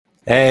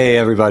Hey,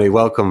 everybody.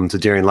 Welcome to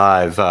Daring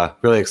Live.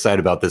 Really excited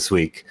about this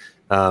week.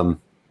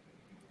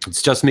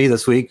 It's just me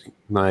this week.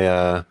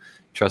 My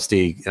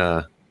trusty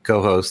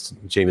co-host,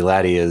 Jamie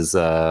Laddie, is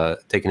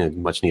taking a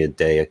much-needed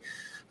day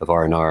of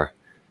R&R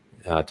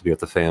to be with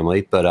the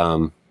family. But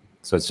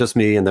so it's just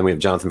me, and then we have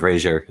Jonathan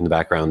Frazier in the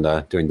background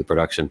doing the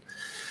production.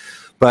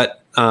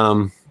 But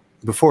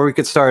before we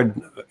get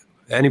started,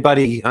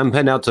 anybody, I'm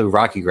heading out to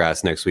Rocky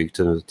Grass next week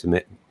to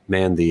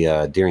man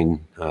the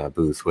Deering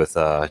booth with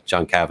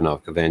John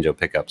Kavanaugh of Banjo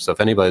Pickup. So if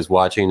anybody's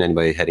watching,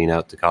 anybody heading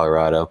out to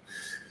Colorado,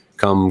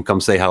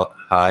 come say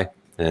hi,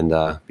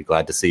 and be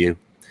glad to see you.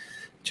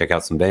 Check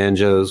out some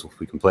banjos.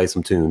 We can play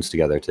some tunes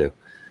together too.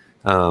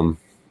 So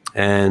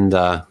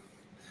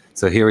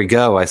here we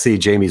go. I see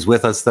Jamie's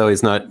with us, though.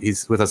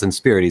 He's with us in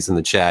spirit. He's in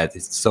the chat.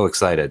 He's so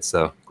excited.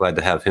 So glad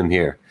to have him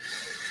here.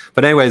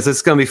 But anyways,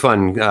 it's going to be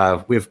fun.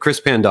 We have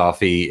Chris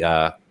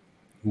Pandolfi,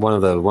 one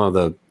of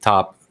the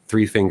top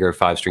 3-finger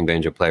 5-string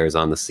banjo players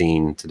on the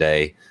scene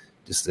today.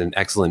 Just an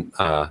excellent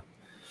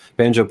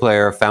banjo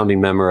player, founding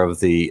member of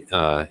the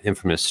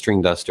infamous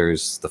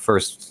Stringdusters, the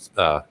first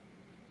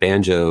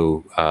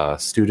banjo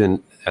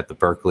student at the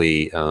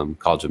Berklee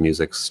College of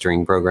Music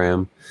string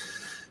program.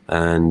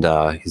 And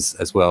he's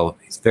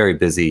very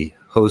busy,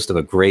 host of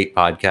a great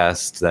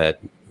podcast that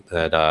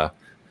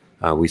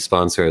we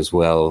sponsor as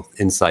well,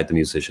 Inside the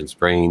Musician's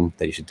Brain,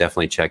 that you should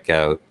definitely check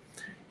out.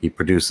 He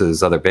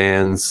produces other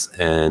bands,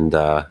 and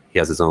he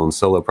has his own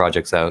solo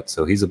projects out.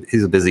 So he's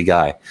a busy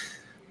guy.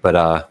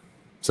 But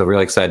so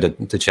really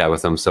excited to chat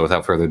with him. So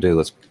without further ado,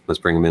 let's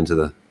bring him into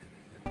the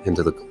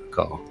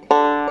call.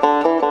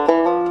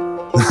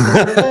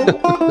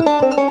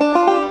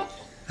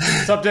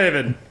 What's up,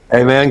 David?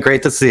 Hey man,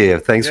 great to see you.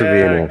 Thanks for being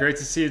here. Great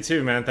to see you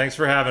too, man. Thanks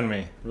for having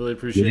me. Really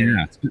appreciate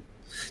it.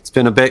 It's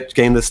been a bit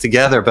getting this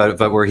together,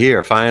 but we're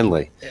here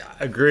finally. Yeah,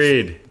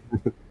 agreed.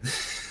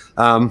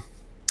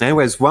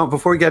 Anyways,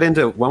 before we get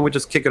into it, why don't we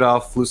just kick it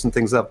off, loosen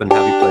things up, and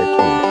have you play a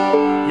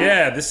tune?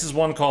 Yeah, this is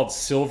one called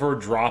Silver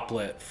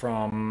Droplet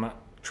from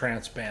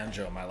Trance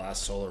Banjo, my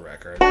last solo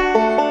record.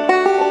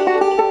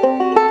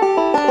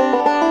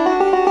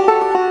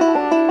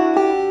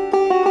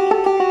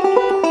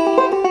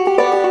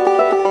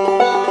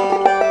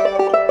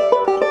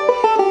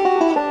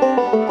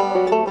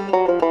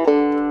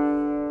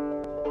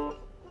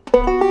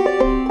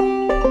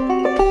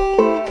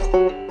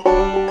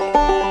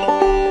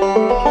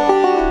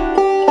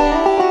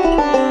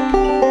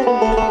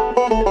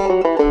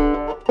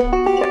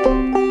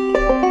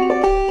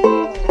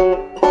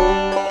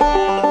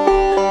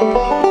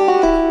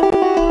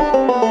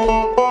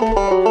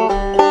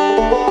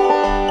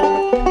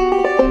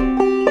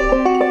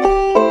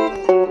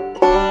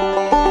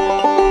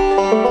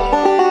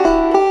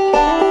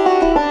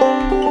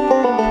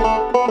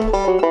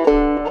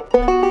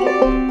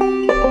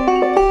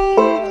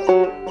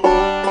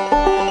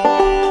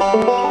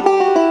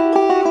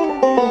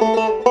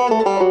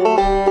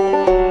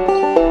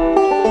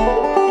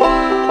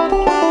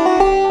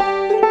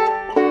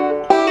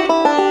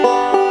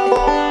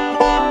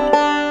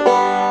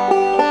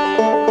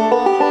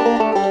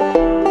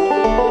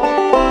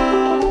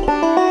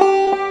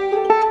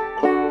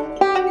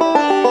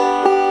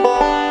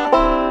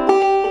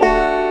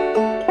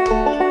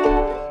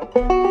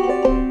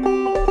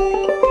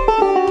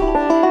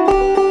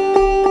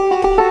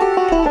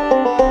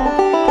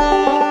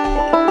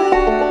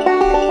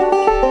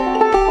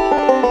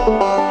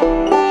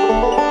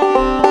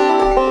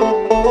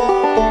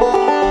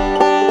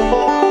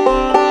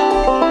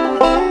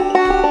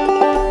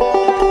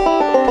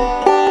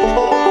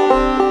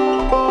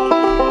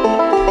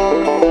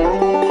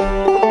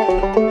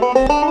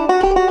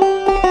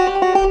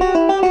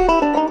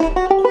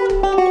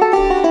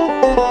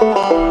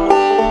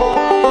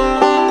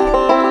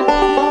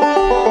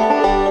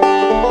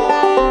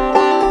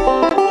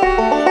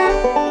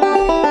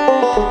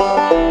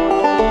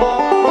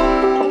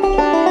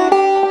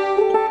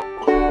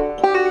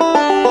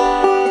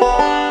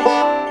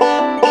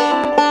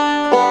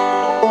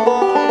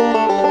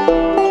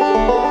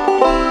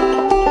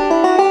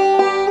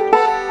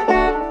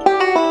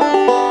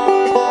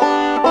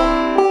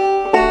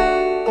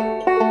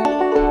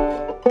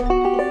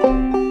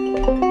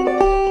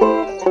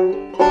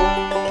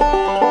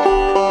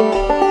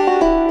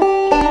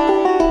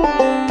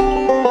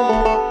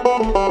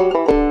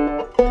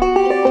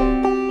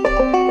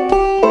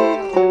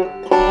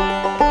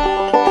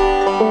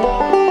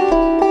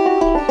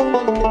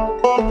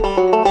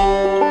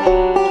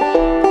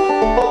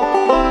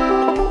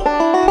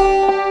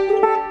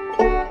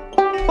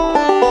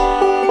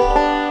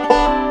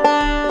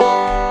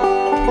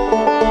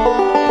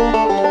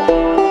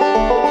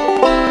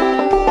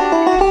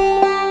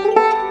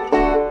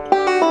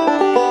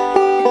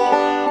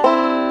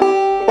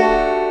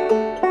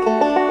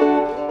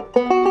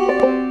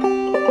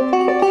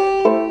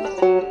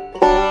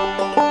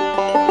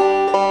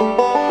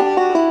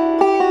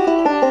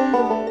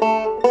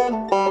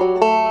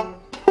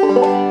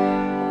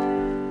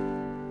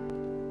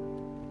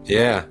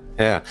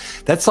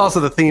 Yeah, that's also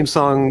the theme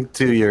song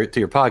to your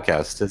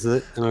podcast, is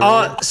it? Am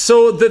I right?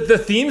 So the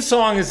theme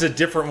song is a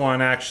different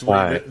one, actually.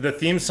 Right. The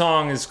theme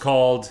song is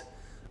called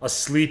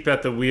 "Asleep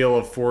at the Wheel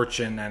of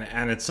Fortune,"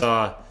 and it's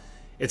a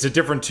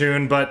different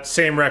tune, but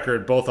same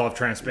record, both off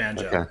Trance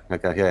Banjo.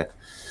 Okay, yeah.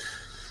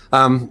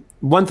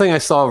 One thing I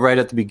saw right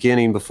at the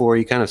beginning before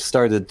you kind of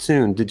started the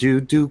tune, did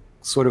you do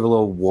sort of a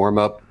little warm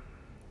up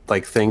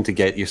like thing to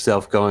get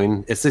yourself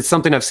going? It's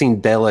something I've seen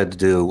Bella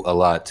do a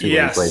lot too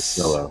when he plays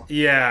solo.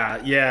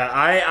 Yeah.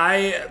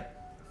 I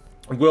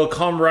will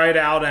come right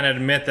out and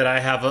admit that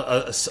I have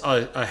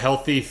a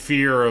healthy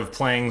fear of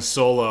playing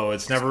solo.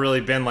 It's never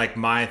really been like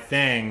my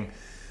thing.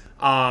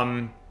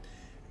 And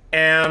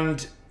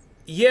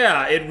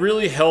yeah, it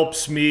really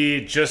helps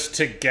me just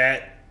to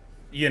get,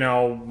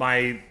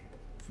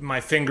 my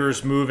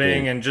fingers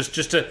moving and just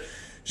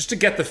to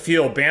get the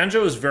feel.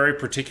 Banjo is very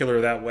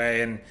particular that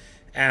way,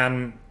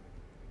 and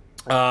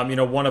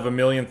one of a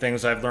million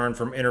things I've learned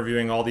from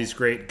interviewing all these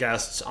great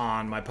guests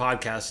on my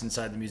podcast,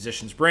 Inside the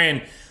Musician's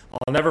Brain.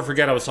 I'll never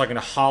forget, I was talking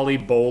to Holly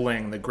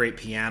Bowling, the great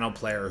piano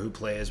player who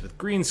plays with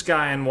Green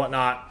Sky and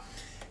whatnot,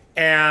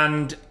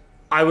 and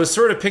I was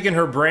sort of picking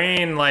her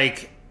brain,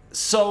 like,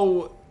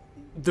 so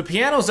the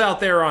piano's out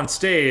there on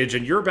stage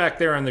and you're back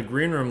there in the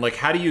green room, like,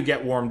 how do you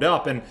get warmed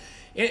up? And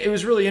it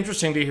was really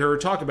interesting to hear her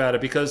talk about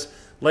it, because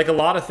like a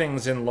lot of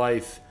things in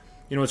life,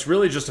 it's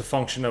really just a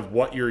function of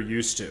what you're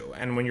used to.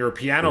 And when you're a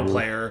piano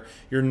player,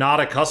 you're not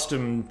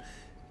accustomed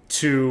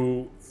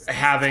to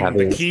having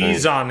the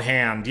keys on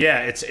hand.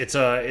 Yeah,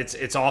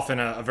 it's often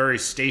a very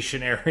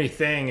stationary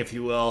thing, if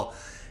you will.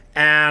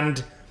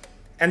 And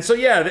so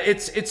yeah,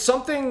 it's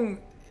something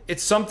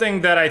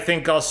that I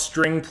think us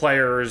string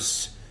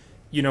players,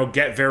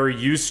 get very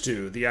used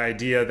to. The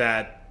idea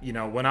that,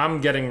 when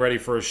I'm getting ready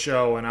for a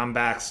show and I'm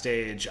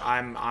backstage,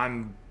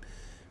 I'm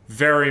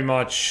very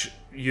much,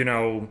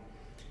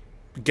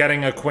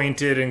 getting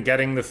acquainted and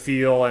getting the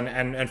feel.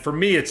 And for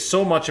me, it's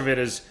so much of it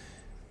is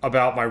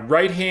about my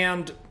right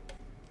hand,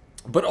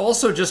 but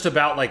also just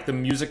about like the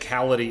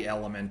musicality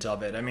element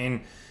of it. I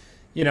mean,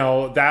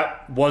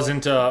 that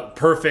wasn't a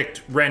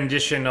perfect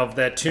rendition of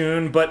that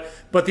tune, but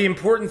the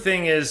important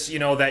thing is,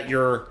 that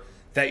you're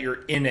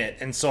in it.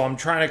 And so I'm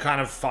trying to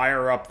kind of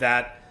fire up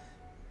that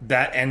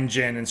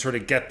engine and sort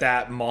of get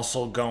that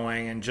muscle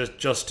going, and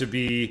just to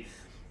be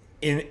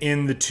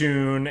in the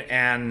tune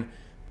and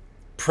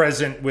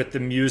present with the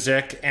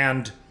music.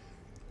 And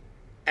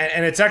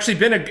it's actually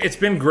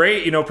been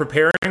great,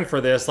 preparing for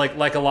this,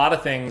 like a lot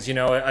of things,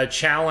 a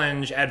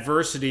challenge,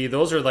 adversity,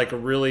 those are like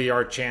really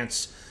our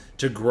chance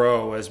to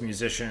grow as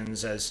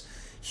musicians, as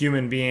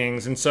human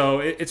beings. And so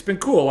it's been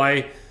cool.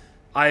 I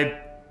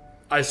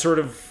sort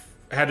of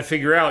had to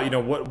figure out,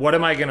 what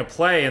am I going to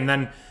play? And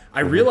then I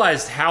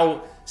realized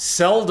how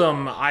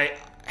seldom I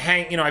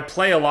hang, I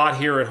play a lot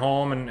here at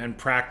home and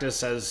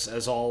practice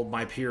as all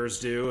my peers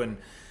do.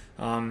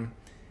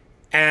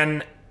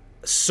 And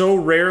so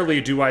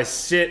rarely do I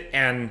sit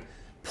and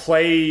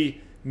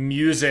play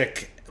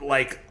music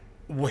like,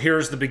 well,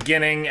 here's the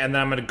beginning and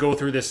then I'm going to go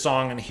through this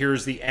song and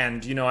here's the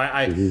end.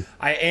 I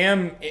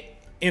am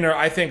in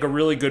I think a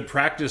really good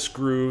practice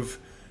groove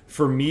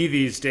for me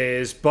these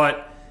days,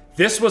 but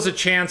this was a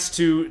chance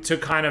to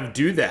kind of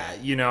do that,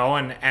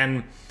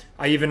 and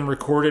I even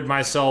recorded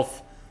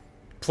myself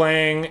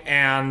playing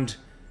and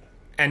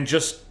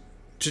just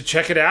to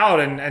check it out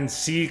and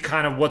see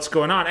kind of what's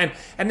going on.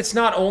 And it's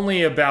not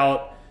only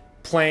about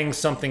playing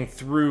something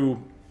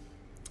through,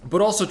 but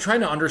also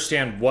trying to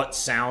understand what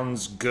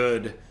sounds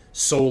good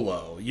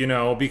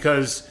solo,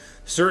 because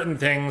certain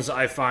things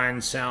I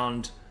find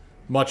sound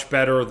much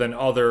better than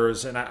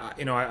others. And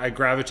I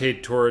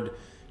gravitate toward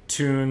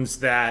tunes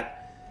that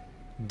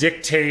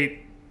dictate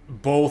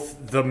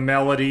both the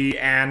melody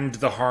and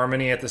the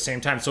harmony at the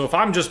same time. So if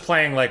I'm just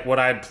playing like what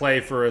I'd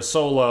play for a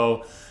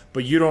solo,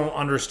 but you don't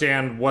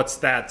understand what's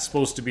that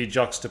supposed to be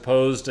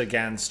juxtaposed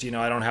against,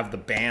 I don't have the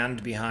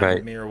band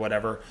behind me or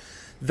whatever,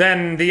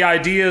 then the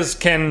ideas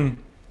can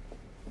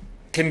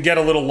get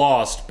a little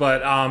lost.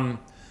 But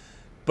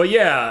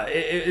yeah,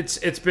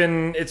 it's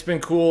been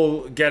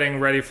cool getting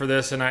ready for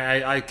this, and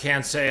I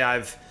can't say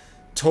I've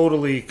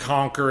totally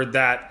conquered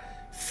that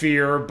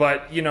fear,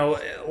 but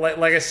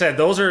like I said,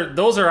 those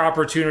are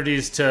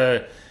opportunities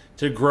to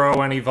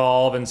grow and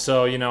evolve, and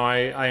so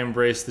I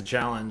embrace the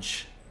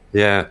challenge.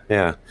 Yeah.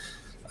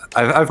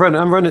 I'm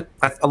running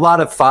a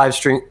lot of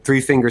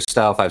 3-finger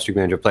style 5-string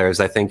banjo players.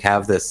 I think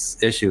have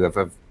this issue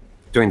of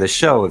during the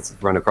show. It's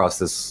run across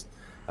this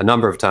a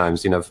number of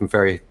times, from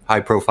very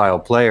high profile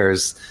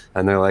players,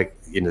 and they're like,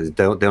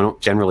 don't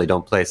generally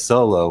play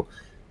solo.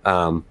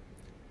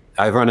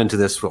 I've run into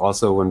this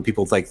also when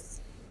people like,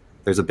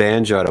 there's a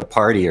banjo at a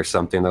party or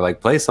something. They're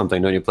like, play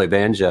something, don't you play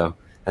banjo?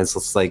 And so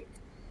it's like,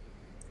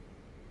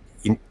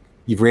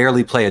 you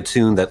rarely play a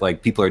tune that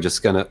like people are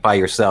just gonna by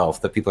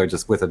yourself, that people are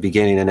just with a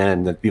beginning and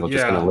end that people are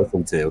just gonna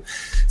listen to.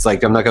 It's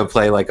like I'm not gonna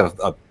play like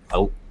a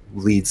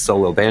lead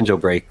solo banjo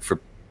break for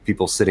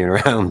people sitting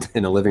around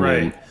in a living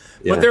room.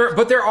 Yeah.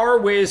 But there are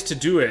ways to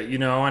do it,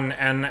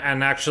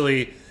 and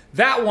actually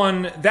that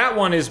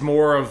one is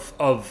more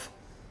of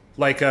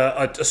like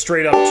a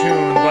straight up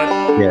tune,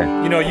 but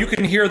Yeah. you know, you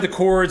can hear the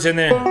chords and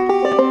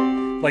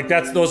then like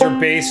those are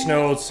bass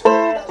notes.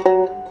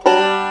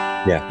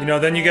 Yeah. You know,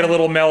 then you get a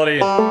little melody.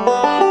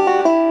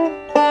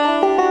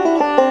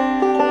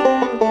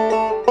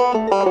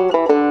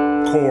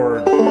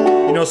 Chord.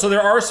 You know, so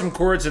there are some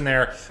chords in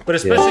there, but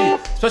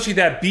especially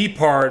that B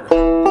part.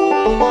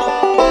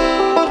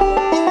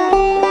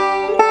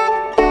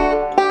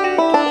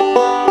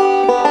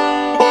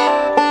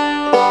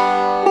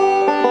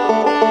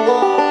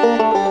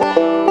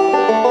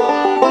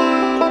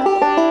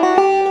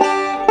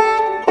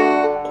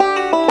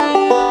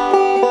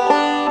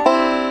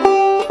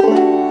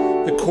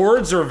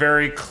 Chords are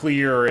very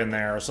clear in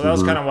there, so that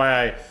was kind of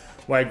why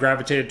I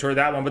gravitated toward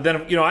that one. But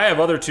then, you know, I have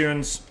other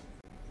tunes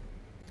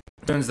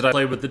that I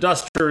played with the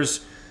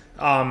Dusters,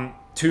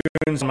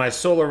 tunes on my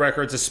solo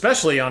records,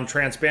 especially on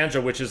Trance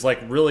Banjo, which is like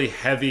really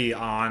heavy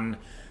on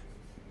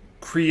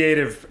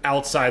creative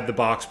outside the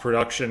box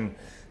production.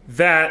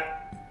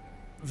 That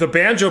the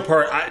banjo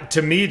part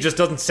to me just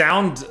doesn't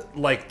sound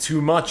like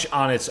too much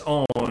on its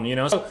own, you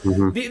know. So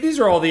these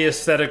are all the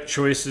aesthetic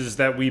choices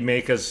that we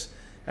make as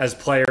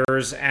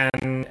players,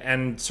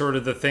 and sort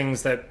of the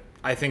things that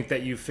I think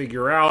that you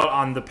figure out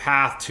on the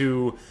path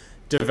to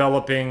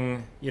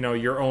developing, you know,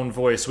 your own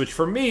voice, which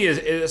for me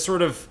is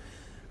sort of,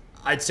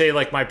 I'd say,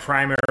 like my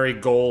primary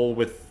goal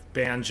with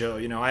banjo.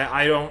 You know,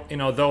 I don't, you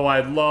know, though I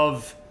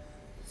love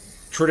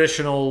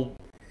traditional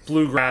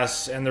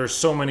bluegrass and there's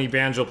so many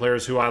banjo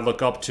players who I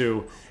look up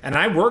to, and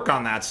I work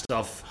on that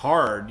stuff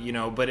hard, you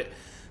know, but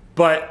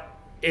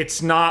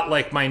it's not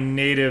like my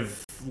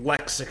native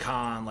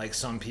lexicon like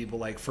some people.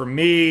 Like for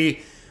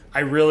me, I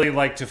really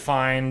like to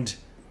find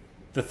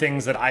the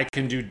things that I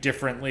can do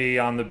differently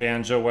on the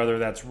banjo, whether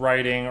that's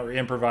writing or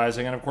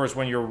improvising. And of course,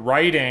 when you're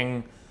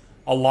writing,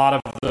 a lot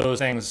of those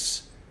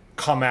things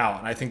come out,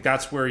 and I think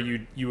that's where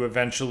you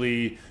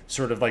eventually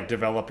sort of like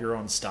develop your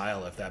own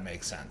style, if that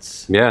makes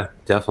sense. Yeah,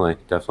 definitely.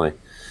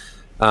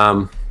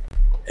 And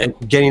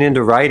getting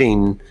into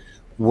writing,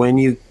 when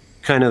you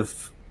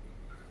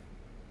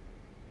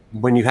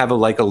have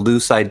a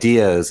loose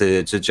idea, is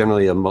it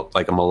generally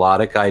like a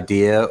melodic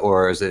idea,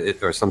 or is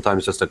it, or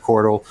sometimes just a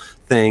chordal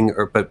thing?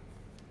 But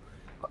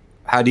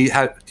do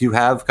you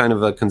have kind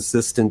of a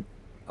consistent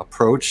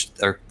approach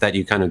that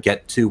you kind of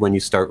get to when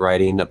you start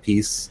writing a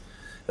piece?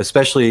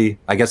 Especially,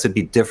 I guess it'd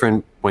be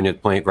different when you're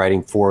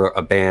writing for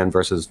a band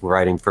versus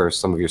writing for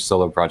some of your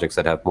solo projects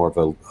that have more of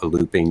a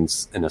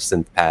loopings and a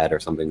synth pad or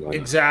something going on.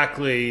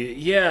 Exactly.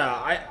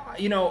 Yeah.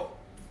 You know,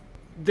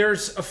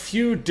 there's a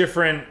few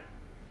different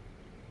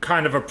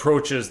kind of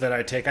approaches that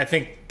I take. I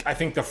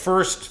think the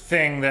first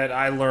thing that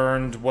I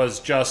learned was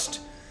just,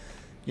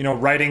 you know,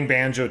 writing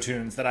banjo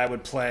tunes that I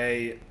would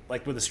play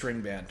like with a string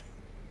band.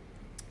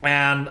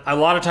 And a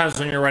lot of times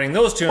when you're writing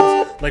those tunes,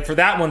 like for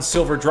that one,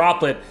 Silver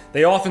Droplet,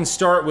 they often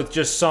start with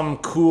just some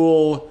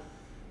cool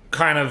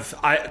kind of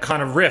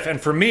riff.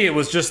 And for me, it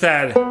was just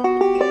that.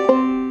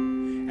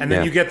 And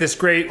then you get this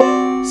great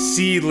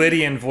C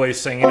Lydian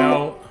voicing, you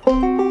know.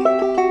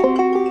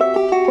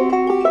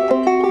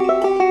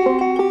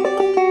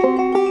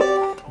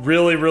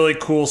 Really, really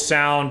cool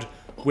sound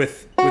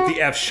with the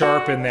F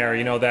sharp in there,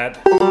 you know, that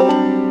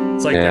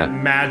it's like that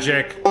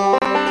magic.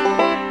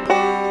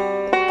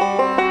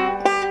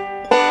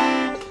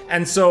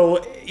 And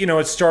so, you know,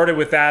 it started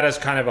with that as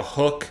kind of a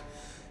hook,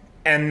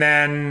 and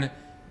then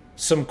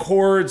some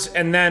chords,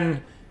 and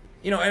then,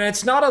 you know, and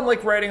it's not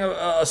unlike writing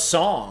a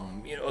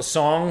song. You know, a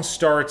song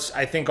starts,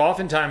 I think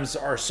oftentimes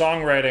our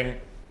songwriting,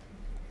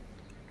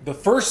 the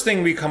first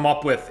thing we come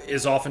up with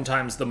is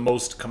oftentimes the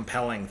most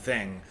compelling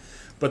thing.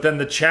 But then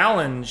the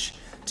challenge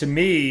to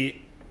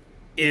me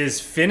is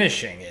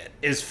finishing it,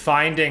 is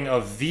finding a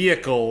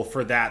vehicle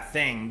for that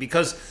thing,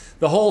 because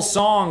the whole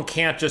song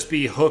can't just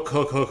be hook,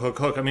 hook, hook, hook,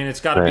 hook. I mean, it's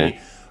got to be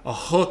a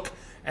hook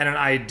and an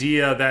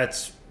idea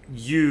that's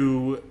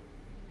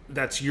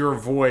your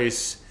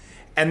voice.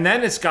 And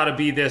then it's got to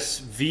be this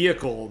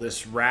vehicle,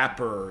 this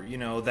wrapper, you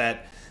know,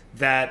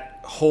 that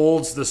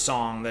holds the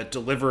song, that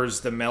delivers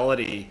the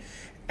melody.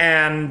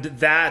 And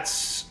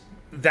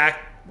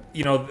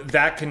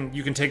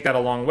you can take that a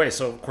long way.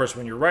 So of course,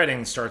 when you're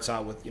writing, it starts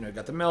out with, you know, you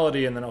got the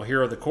melody, and then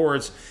here are the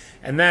chords.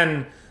 And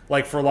then,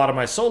 like for a lot of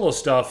my solo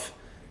stuff,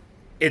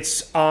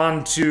 it's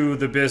on to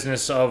the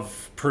business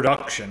of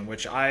production,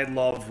 which I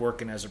love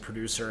working as a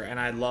producer, and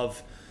I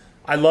love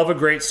a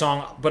great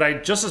song,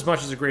 but just as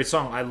much as a great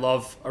song, I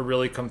love a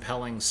really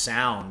compelling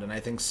sound, and I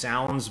think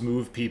sounds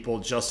move people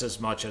just as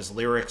much as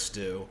lyrics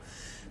do.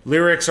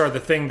 Lyrics are the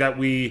thing that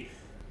we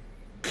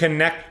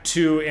connect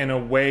to in a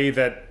way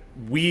that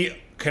we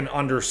can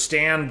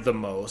understand the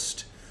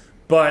most,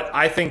 but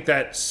I think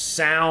that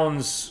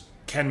sounds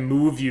can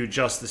move you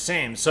just the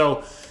same.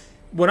 So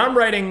when I'm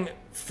writing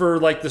for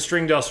like the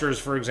Stringdusters,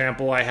 for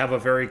example, I have a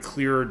very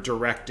clear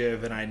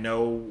directive, and I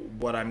know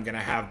what I'm going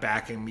to have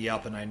backing me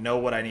up, and I know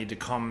what I need to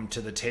come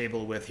to the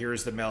table with.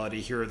 Here's the melody,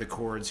 here are the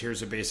chords,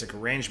 here's a basic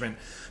arrangement.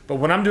 But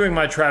when I'm doing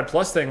my Trad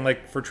Plus thing,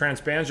 like for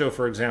Trance Banjo,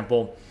 for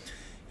example,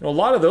 a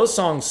lot of those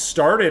songs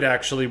started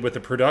actually with the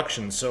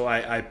production. So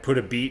I put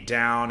a beat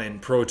down in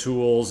Pro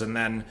Tools, and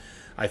then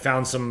I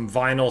found some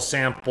vinyl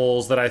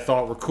samples that I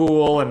thought were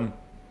cool, and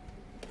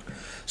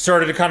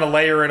started to kind of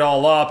layer it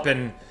all up,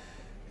 and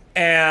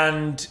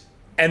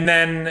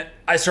then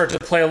I started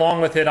to play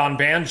along with it on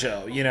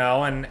banjo,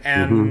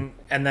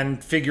 and then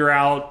figure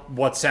out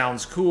what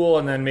sounds cool,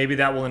 and then maybe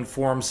that will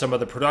inform some of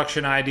the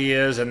production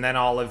ideas, and then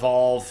I'll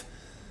evolve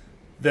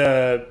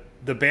the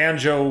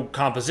banjo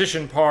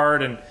composition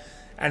part, and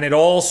it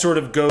all sort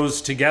of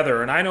goes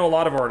together. And I know a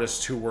lot of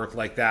artists who work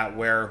like that,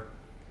 where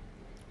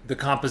the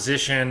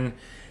composition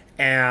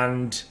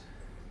and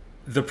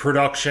the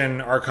production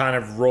are kind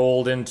of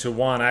rolled into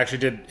one. I actually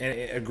did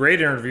a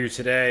great interview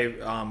today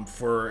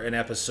for an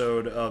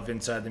episode of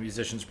Inside the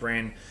Musician's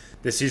Brain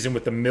this season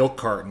with the Milk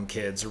Carton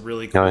Kids, a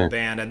really cool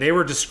band. And they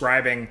were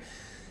describing,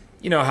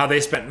 how they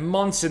spent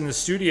months in the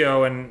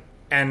studio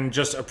and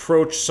just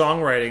approached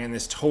songwriting in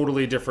this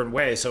totally different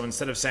way. So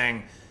instead of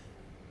saying,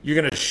 you're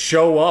going to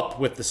show up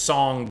with the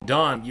song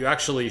done, you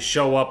actually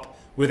show up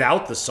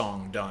without the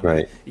song done.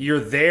 Right. You're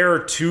there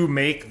to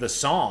make the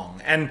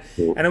song. And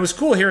it was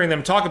cool hearing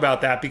them talk about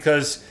that,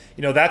 because,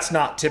 that's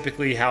not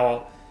typically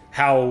how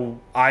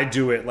I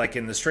do it. Like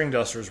in the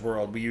Stringdusters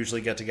world, we usually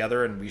get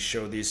together and we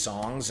show these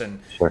songs, and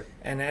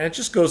it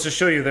just goes to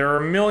show you there are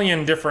a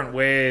million different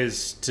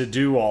ways to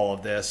do all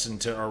of this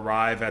and to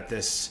arrive at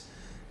this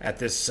at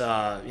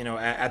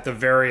the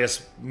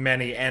various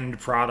many end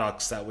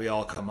products that we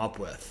all come up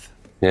with.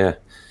 Yeah.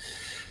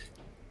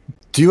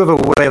 Do you have a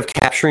way of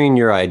capturing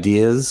your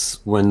ideas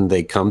when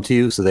they come to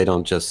you so they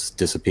don't just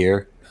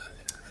disappear?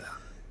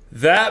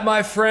 That,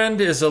 my friend,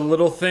 is a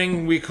little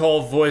thing we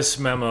call voice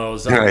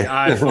memos on the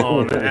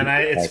iPhone. And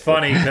it's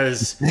funny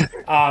because,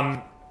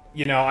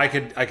 I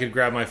could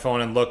grab my phone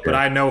and look, but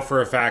I know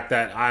for a fact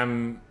that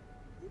I'm,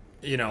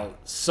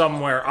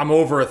 somewhere, I'm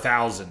over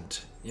 1,000,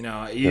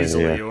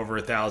 easily over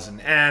 1,000.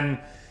 And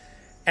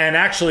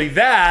actually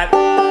this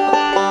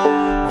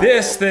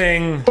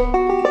thing...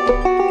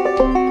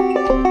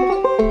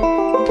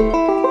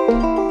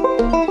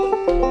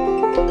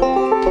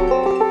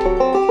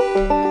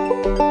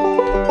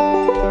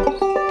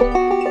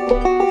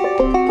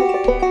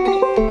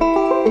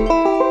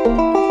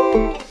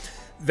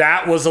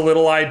 that was a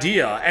little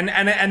idea,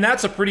 and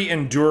that's a pretty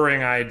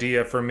enduring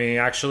idea for me.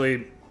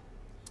 Actually,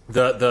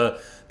 the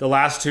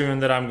last tune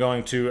that I'm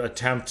going to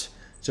attempt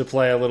to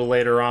play a little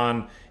later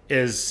on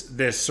is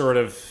this sort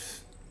of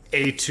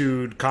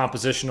etude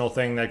compositional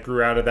thing that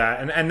grew out of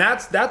that, and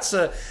that's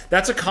a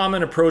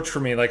common approach for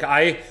me. Like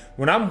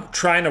when I'm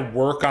trying to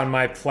work on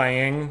my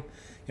playing,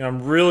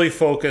 I'm really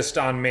focused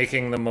on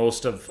making the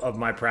most of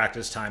my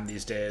practice time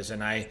these days,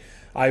 and I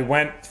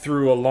went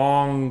through a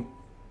long,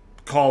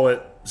 call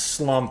it,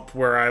 slump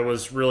where I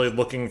was really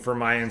looking for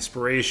my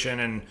inspiration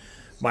and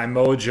my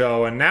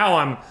mojo, and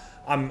now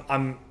I'm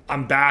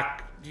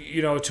back,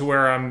 to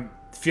where I'm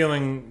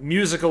feeling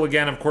musical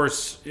again. Of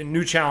course,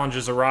 new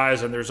challenges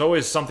arise, and there's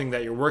always something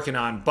that you're working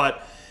on,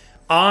 but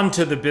on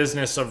to the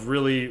business of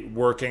really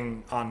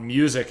working on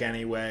music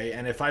anyway.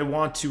 And if I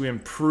want to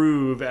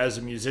improve as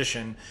a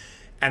musician,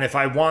 and if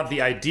I want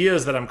the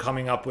ideas that I'm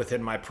coming up with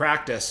in my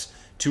practice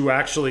to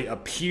actually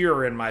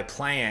appear in my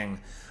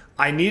playing,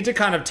 I need to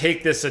kind of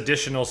take this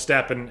additional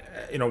step, and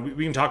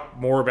we can talk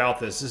more about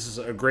this. This is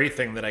a great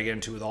thing that I get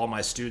into with all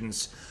my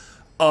students,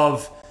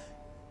 of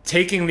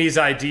taking these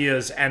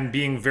ideas and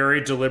being very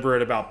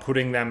deliberate about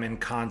putting them in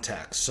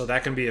context. So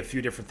that can be a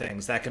few different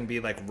things. That can be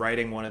like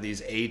writing one of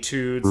these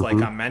etudes, like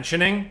I'm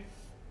mentioning.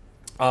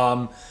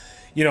 So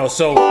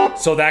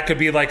that could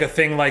be like a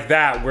thing like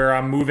that, where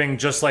I'm moving,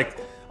 just like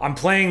I'm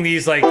playing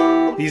these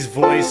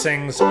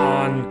voicings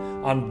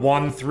on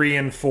 1, 3,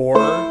 and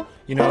 4.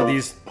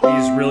 These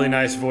really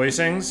nice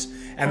voicings,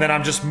 and then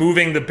I'm just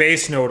moving the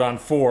bass note on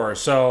 4.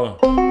 So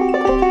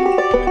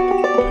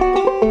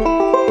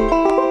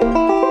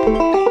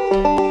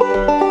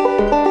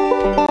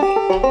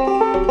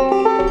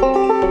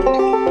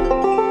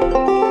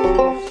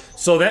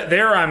that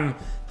there I'm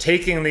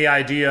taking the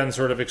idea and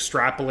sort of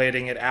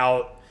extrapolating it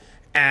out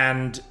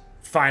and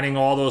finding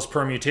all those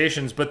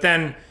permutations. But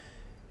then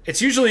it's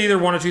usually either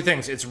one or two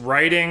things. It's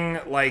writing,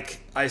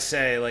 like I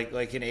say,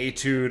 like an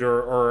etude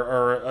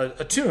or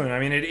a tune. I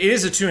mean, it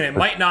is a tune. It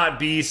might not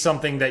be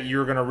something that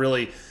you're going to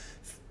really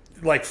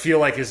feel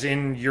like is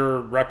in your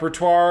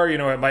repertoire.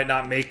 It might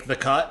not make the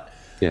cut.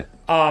 Yeah.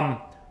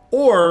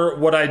 Or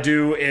what I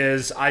do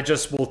is I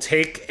just will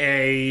take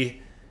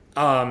a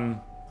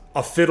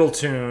fiddle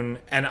tune,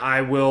 and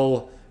I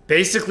will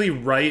basically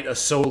write a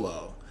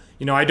solo.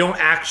 I don't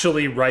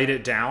actually write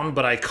it down,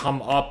 but I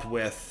come up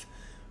with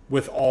I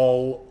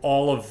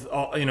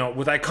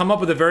come up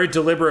with a very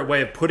deliberate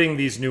way of putting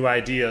these new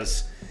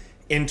ideas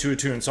into a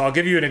tune. So I'll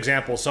give you an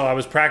example. So I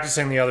was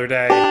practicing the other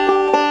day.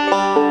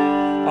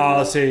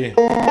 Let's see.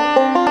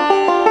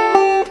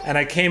 And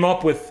I came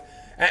up with,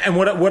 and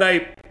what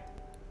I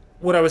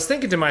was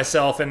thinking to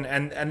myself, and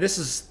this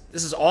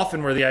is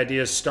often where the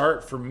ideas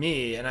start for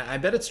me, and I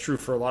bet it's true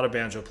for a lot of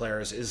banjo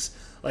players, is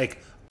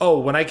like,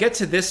 when I get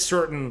to this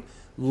certain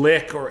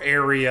lick or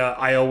area,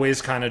 I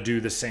always kind of do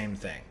the same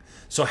thing.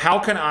 So how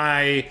can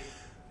I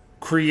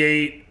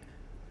create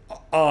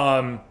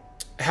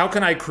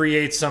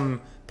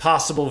some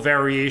possible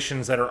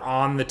variations that are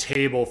on the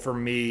table for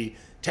me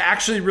to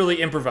actually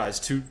really improvise,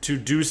 to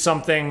do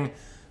something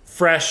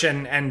fresh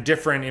and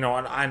different, and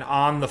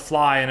on the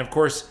fly. And of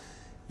course,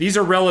 these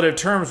are relative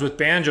terms with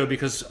banjo,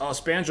 because us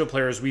banjo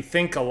players, we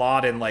think a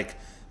lot in like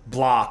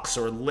blocks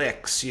or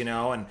licks, and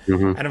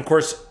and of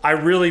course, I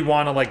really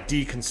want to like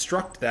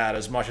deconstruct that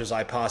as much as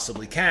I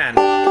possibly can.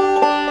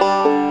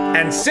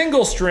 And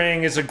single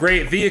string is a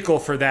great vehicle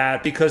for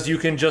that, because you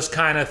can just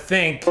kind of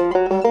think.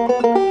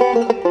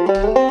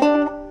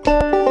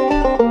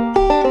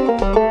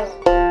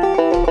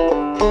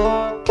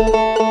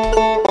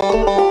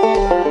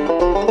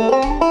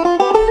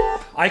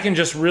 I can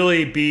just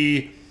really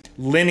be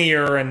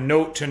linear and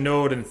note to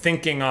note and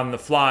thinking on the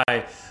fly.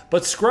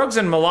 But Scruggs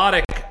and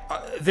melodic,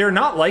 they're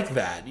not like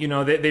that.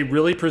 They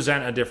really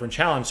present a different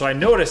challenge. So I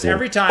notice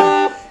every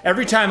time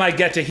I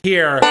get to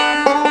here,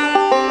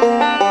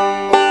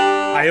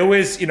 I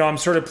always, I'm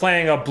sort of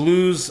playing a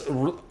blues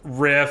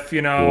riff,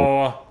 and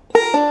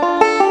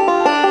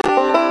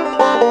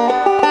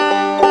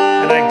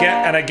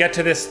I get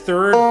to this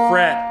third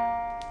fret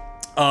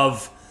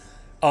of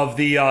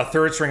the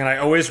third string, and I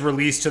always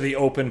release to the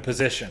open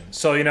position.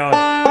 So,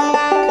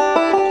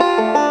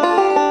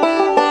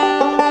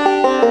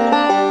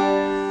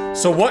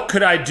 so what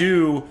could I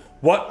do?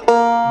 What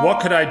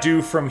could I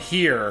do from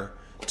here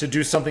to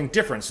do something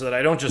different, so that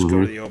I don't just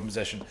go to the open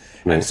position?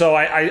 Right. And so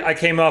I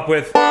came up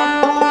with,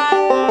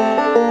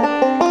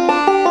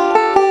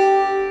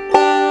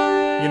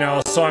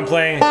 so I'm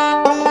playing.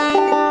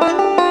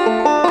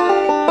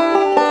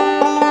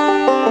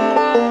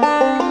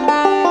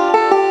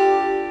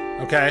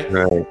 Okay.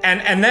 Right.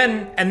 And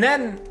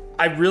then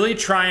I really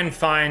try and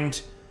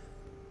find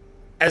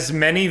as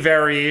many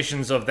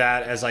variations of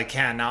that as I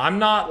can. Now, I'm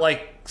not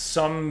like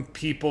some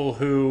people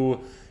who,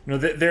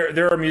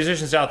 there are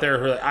musicians out there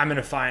who are like, I'm going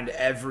to find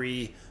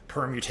every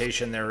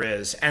permutation there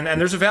is. And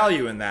there's a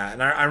value in that.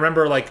 And I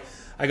remember like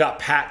I got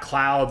Pat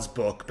Cloud's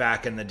book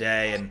back in the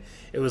day, and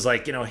it was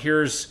like,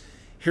 here's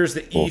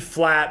the E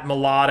flat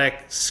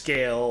melodic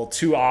scale,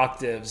 2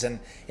 octaves. And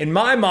in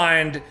my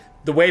mind,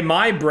 the way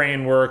my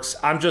brain works,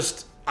 I'm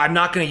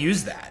not going to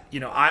use that.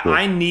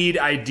 I need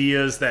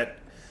ideas that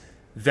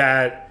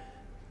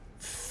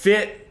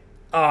fit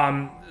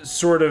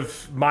sort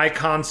of my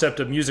concept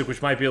of music,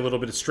 which might be a little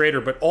bit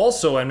straighter, but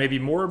also, and maybe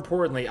more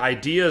importantly,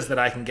 ideas that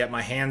I can get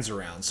my hands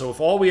around. So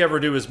if all we ever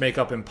do is make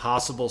up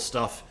impossible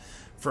stuff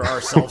for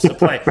ourselves to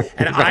play,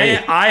 and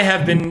I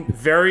have been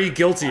very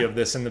guilty of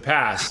this in the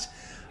past,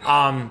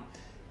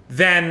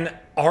 then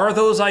are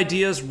those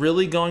ideas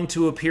really going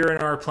to appear in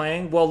our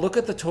playing? Well, look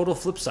at the total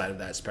flip side of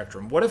that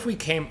spectrum. What if we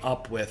came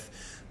up with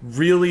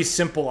really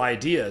simple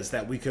ideas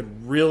that we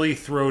could really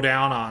throw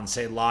down on,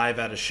 say, live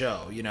at a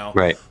show,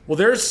 Right. Well,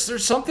 there's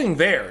something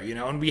there,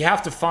 and we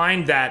have to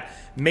find that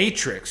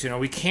matrix,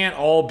 we can't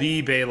all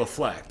be Bela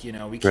Fleck,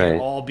 we can't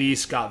all be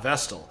Scott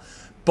Vestal,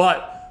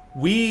 but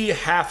we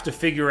have to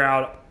figure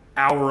out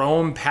our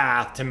own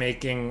path to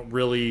making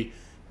really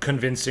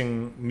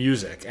convincing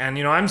music. And,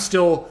 I'm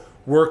still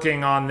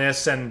working on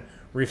this and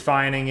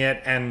refining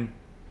it, and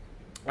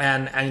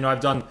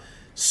I've done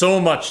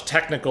so much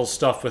technical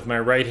stuff with my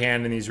right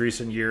hand in these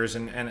recent years,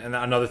 and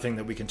another thing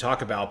that we can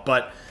talk about.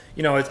 But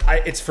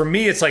it's for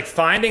me, it's like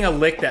finding a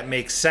lick that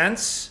makes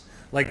sense,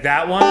 like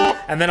that one,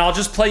 and then I'll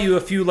just play you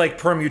a few like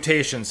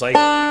permutations, like.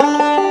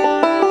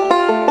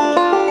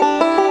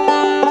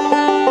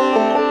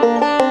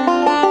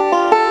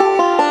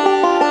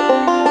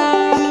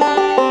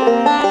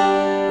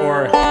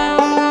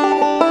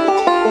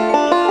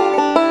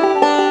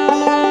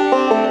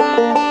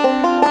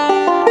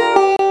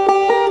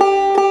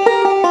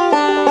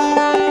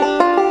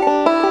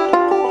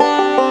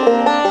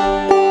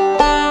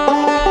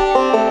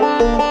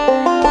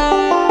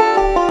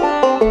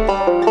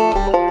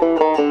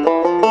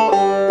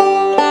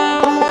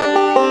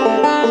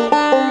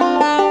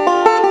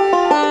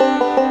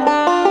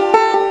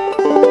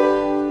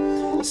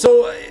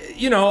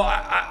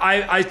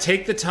 I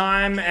take the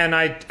time and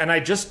I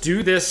just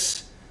do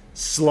this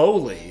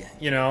slowly,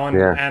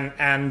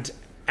 and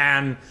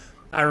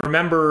I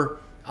remember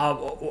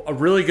a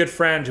really good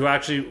friend who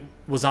actually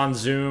was on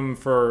Zoom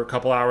for a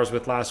couple hours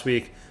with last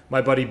week,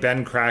 my buddy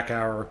Ben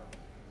Krakauer,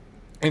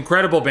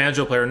 incredible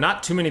banjo player.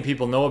 Not too many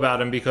people know about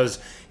him because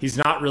he's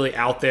not really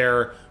out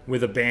there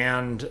with a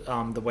band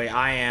the way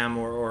I am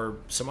or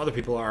some other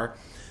people are,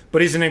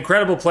 but he's an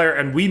incredible player,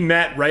 and we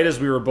met right as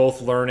we were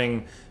both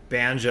learning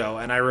banjo.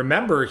 And I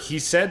remember he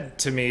said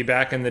to me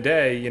back in the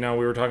day, we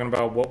were talking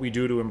about what we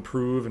do to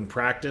improve and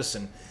practice,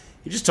 and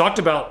he just talked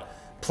about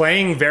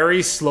playing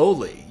very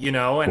slowly,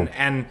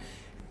 and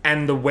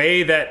the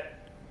way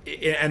that,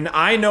 and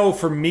I know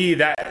for me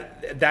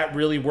that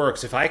really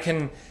works. If I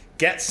can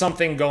get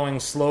something going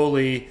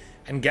slowly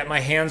and get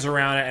my hands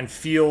around it and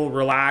feel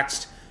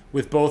relaxed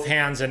with both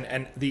hands,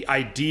 and the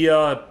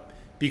idea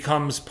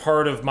becomes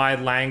part of my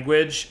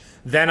language,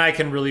 then I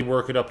can really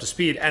work it up to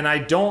speed. And I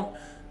don't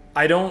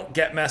I don't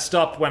get messed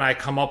up when I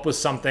come up with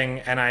something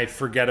and I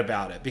forget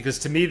about it, because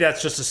to me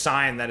that's just a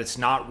sign that it's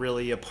not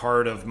really a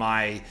part of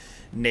my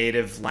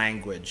native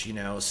language, you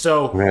know.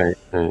 So Right.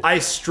 I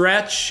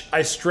stretch,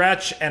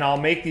 and I'll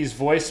make these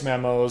voice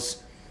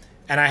memos,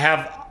 and I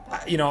have,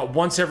 you know,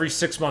 once every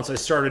 6 months I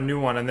start a new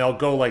one, and they'll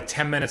go like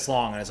 10 minutes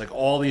long, and it's like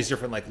all these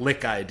different like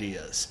lick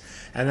ideas.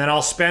 And then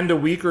I'll spend a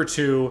week or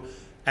two,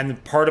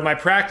 and part of my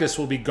practice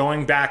will be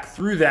going back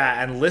through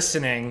that and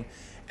listening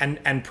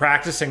and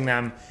practicing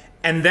them.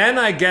 And then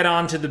I get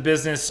on to the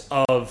business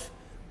of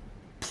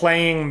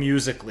playing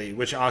musically,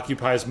 which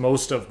occupies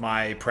most of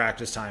my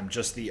practice time,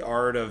 just the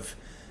art of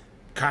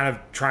kind of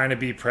trying to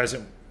be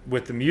present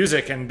with the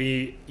music and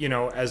be, you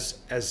know,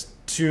 as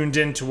tuned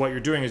into what you're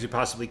doing as you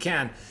possibly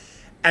can.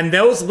 And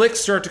those licks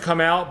start to come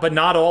out, but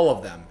not all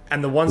of them.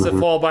 And the ones that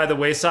fall by the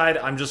wayside,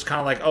 I'm just kind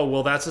of like, oh,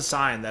 well, that's a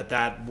sign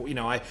that, you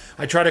know, I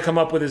try to come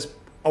up with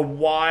a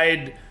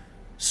wide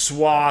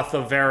swath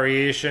of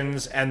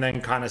variations and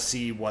then kind of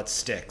see what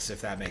sticks,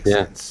 if that makes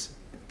sense.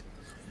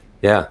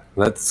 Yeah,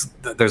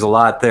 there's a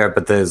lot there,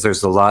 but there's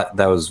a lot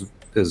there's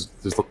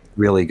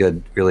really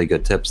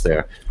good tips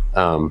there.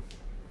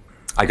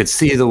 I could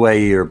see the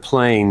way you're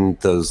playing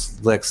those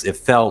licks. It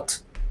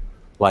felt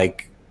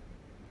like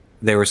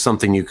they were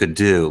something you could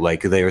do.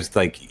 Like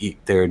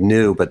they're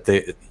new, but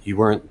you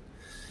weren't.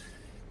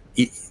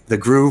 The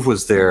groove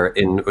was there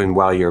in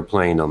while you're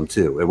playing them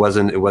too. It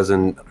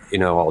wasn't you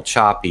know, all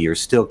choppy. You're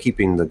still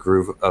keeping the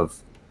groove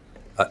of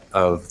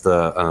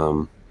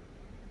the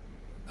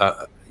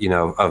you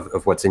know,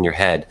 of what's in your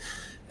head.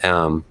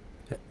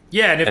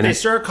 Yeah, and if they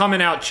start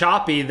coming out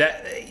choppy,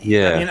 I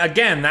mean,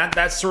 again,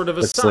 that's sort of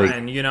a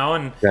sign, like, you know,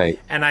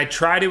 and I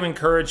try to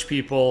encourage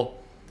people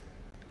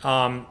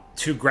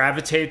to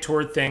gravitate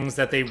toward things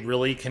that they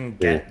really can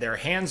get their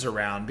hands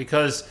around,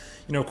 because,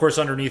 you know, of course,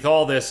 underneath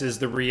all this is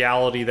the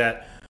reality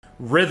that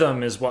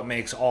rhythm is what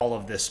makes all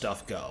of this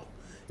stuff go.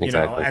 You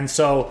know, and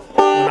so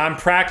when I'm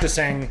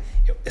practicing,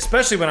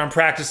 especially when I'm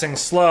practicing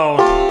slow,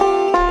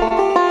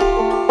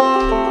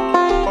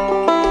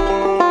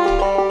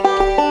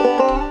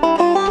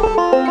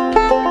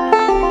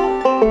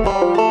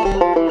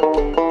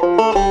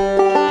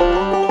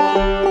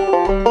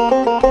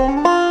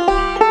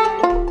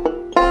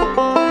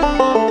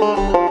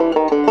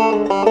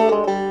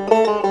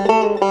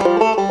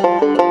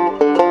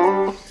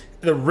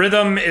 the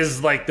rhythm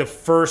is like the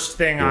first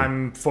thing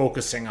I'm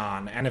focusing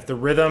on. And if the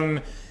rhythm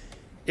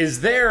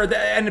is there,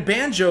 and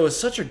banjo is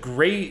such a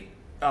great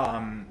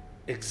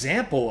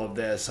example of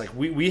this. Like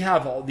we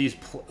have all these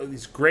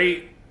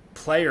great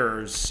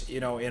players, you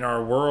know, in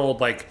our world,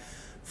 like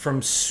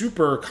from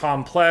super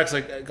complex,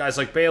 like guys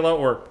like Bela,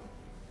 or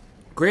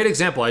great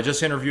example. I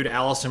just interviewed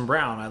Alison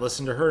Brown. I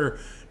listened to her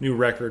new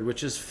record,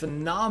 which is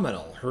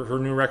phenomenal. Her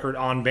new record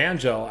on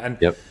banjo, and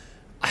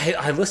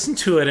I listened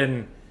to it,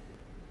 and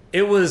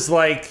it was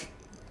like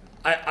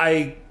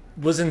I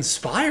was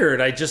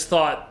inspired. I just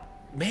thought,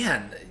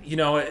 man, you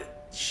know,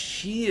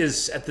 she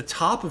is at the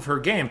top of her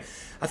game.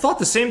 I thought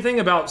the same thing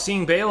about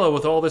seeing Bela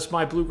with All This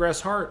My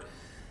Bluegrass Heart.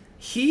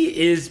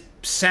 He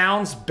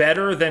sounds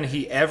better than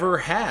he ever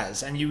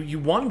has, and you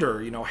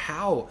wonder, you know,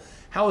 how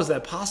is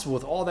that possible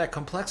with all that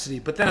complexity?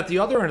 But then at the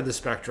other end of the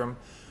spectrum,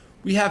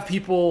 we have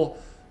people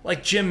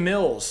like Jim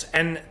Mills,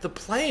 and the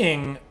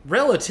playing,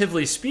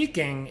 relatively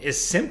speaking,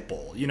 is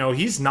simple. You know,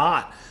 he's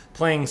not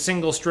playing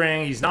single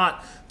string. He's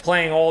not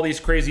playing all these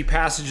crazy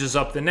passages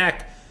up the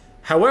neck.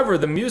 However,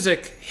 the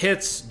music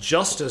hits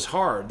just as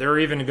hard. There are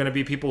even going to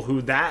be people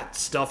who that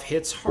stuff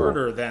hits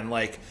harder than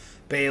like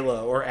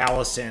Bela or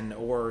Allison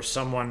or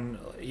someone,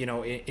 you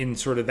know, in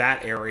sort of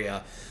that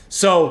area.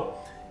 So,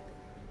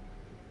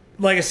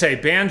 like I say,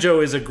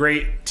 banjo is a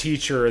great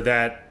teacher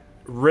that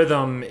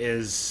rhythm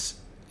is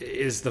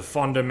the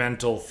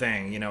fundamental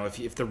thing. You know,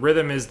 if the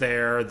rhythm is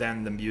there,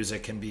 then the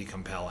music can be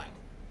compelling.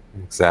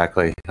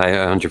 Exactly. I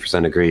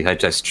 100% agree. I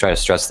just try to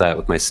stress that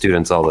with my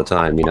students all the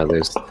time. You know,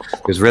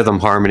 there's rhythm,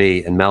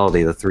 harmony, and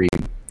melody, the three,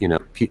 you know,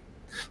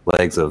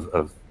 legs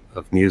of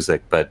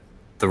music, but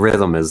the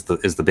rhythm is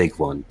the big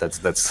one.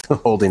 That's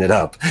holding it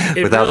up.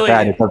 Without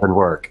that, it doesn't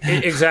work.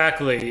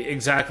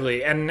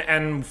 Exactly.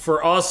 And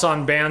for us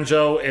on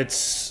banjo,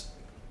 it's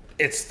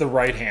the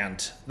right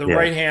hand. The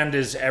right hand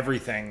is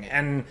everything.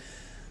 And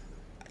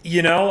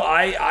you know,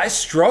 I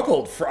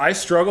struggled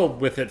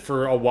with it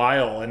for a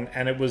while,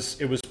 and it was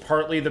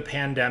partly the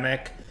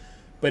pandemic,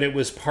 but it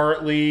was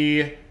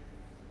partly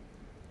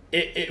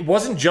it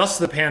wasn't just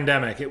the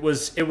pandemic. It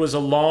was a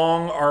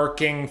long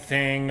arcing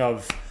thing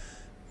of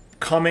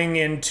coming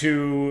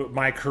into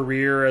my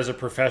career as a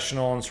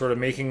professional and sort of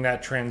making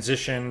that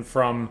transition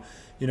from,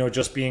 you know,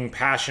 just being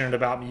passionate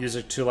about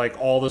music to like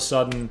all of a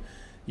sudden,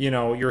 you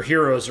know, your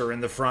heroes are in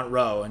the front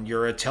row and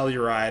you're a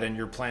Telluride and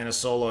you're playing a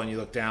solo and you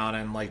look down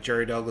and like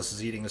Jerry Douglas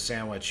is eating a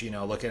sandwich, you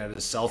know, looking at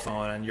his cell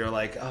phone, and you're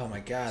like, oh my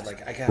God,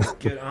 like I gotta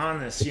get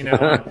on this, you know.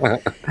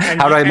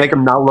 How do I make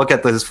him not look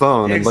at his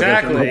phone?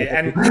 Exactly.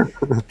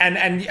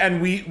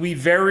 And we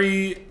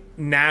very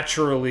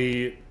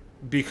naturally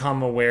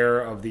become aware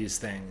of these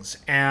things.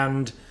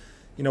 And,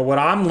 what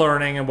I'm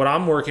learning and what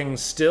I'm working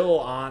still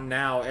on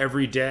now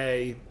every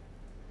day,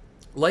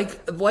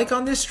 like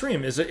on this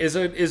stream is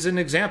an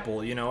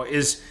example,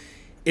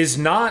 is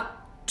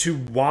not to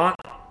want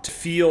to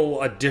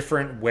feel a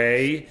different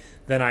way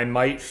than I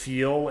might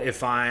feel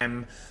if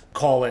I'm,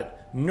 call it,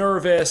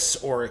 nervous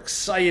or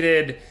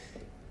excited.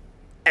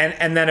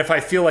 And then if I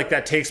feel like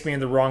that takes me in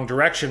the wrong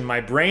direction,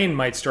 my brain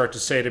might start to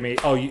say to me,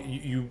 oh,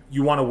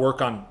 you want to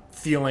work on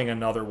feeling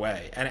another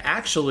way. And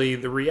actually,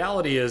 the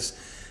reality is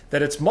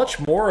that it's much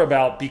more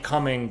about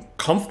becoming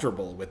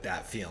comfortable with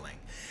that feeling.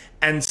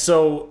 And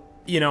so,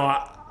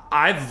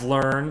 I've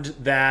learned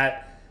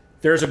that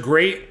there's a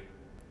great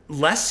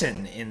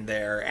lesson in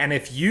there. And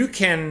if you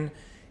can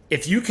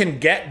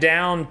get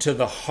down to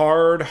the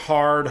hard,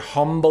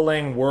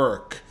 humbling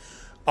work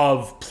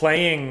of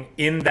playing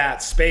in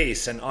that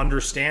space and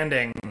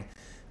understanding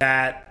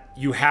that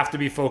you have to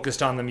be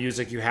focused on the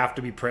music, you have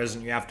to be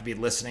present, you have to be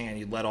listening, and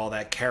you let all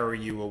that carry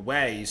you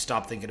away. You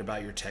stop thinking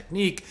about your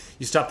technique,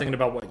 you stop thinking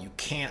about what you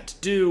can't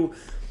do.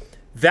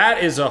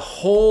 That is a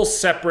whole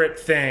separate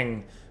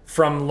thing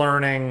from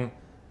learning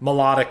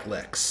melodic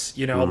licks,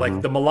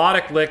 like the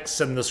melodic licks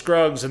and the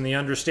scrugs and the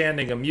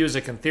understanding of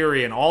music and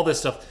theory and all this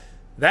stuff,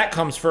 that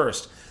comes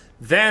first.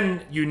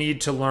 Then you need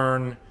to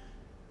learn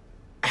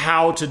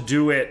how to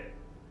do it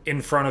in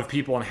front of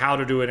people and how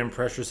to do it in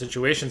pressure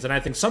situations. And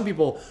I think some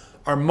people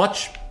are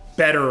much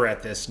better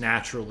at this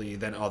naturally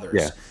than others.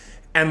 Yeah.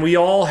 And we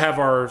all have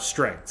our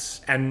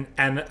strengths. And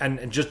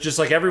just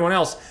like everyone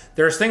else,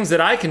 there's things that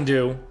I can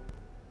do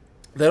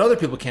that other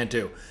people can't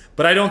do.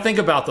 But I don't think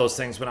about those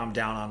things when I'm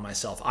down on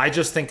myself. I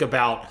just think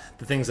about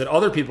the things that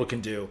other people can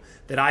do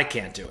that I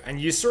can't do.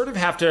 And you sort of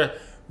have to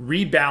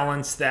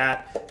rebalance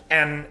that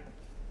and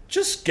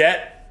just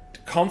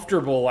get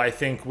comfortable, I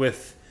think,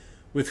 with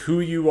who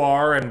you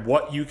are and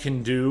what you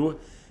can do.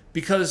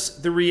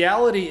 Because the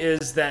reality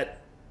is that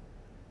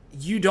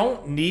you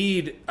don't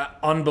need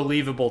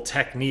unbelievable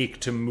technique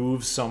to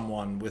move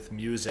someone with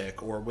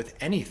music or with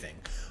anything.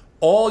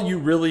 All you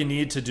really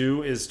need to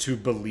do is to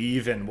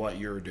believe in what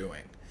you're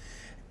doing.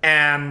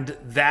 And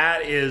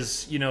that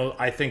is,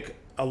 I think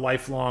a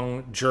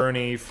lifelong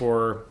journey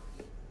for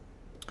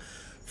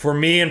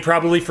me and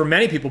probably for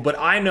many people. But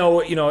I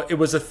know, it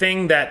was a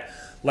thing that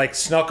like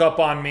snuck up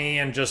on me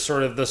and just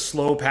sort of the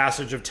slow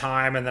passage of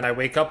time. And then I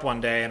wake up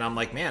one day and I'm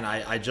like, man,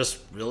 I just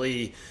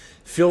really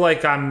feel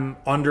like I'm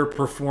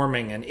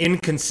underperforming and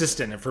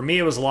inconsistent. And for me,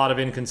 it was a lot of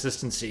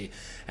inconsistency.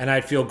 And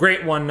I'd feel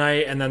great one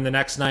night and then the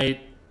next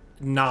night,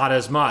 not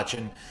as much.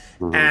 And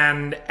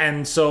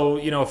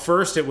so,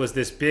 first it was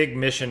this big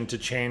mission to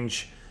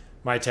change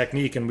my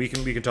technique, and we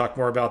can talk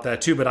more about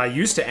that too. But I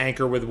used to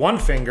anchor with one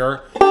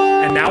finger,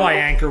 and now I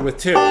anchor with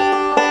two.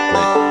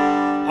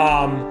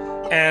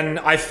 And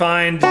I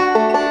find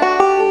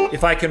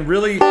if I can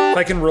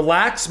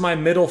relax my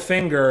middle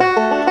finger,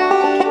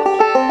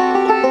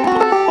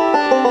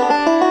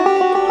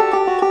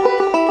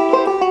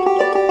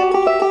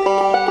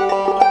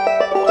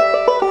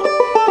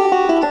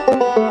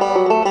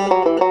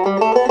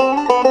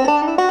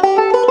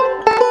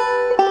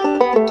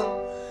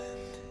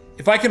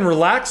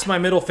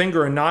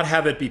 and not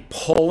have it be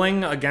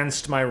pulling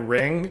against my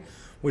ring,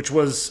 which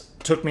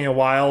took me a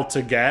while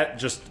to get,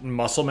 just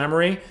muscle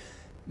memory,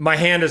 my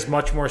hand is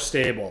much more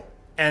stable.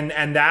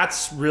 And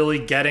that's really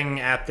getting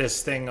at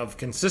this thing of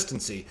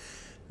consistency.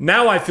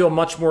 Now I feel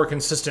much more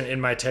consistent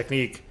in my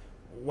technique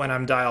when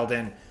I'm dialed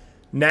in.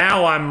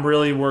 Now I'm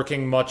really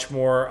working much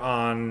more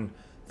on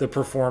the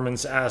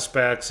performance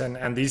aspects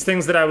and these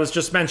things that I was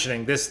just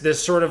mentioning.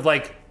 This sort of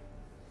like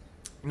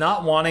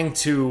not wanting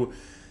to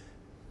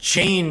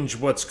change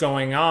what's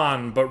going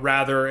on, but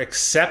rather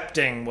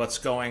accepting what's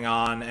going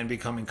on and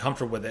becoming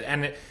comfortable with it.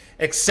 And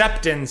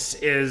acceptance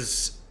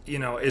is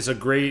a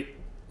great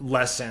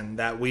lesson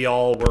that we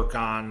all work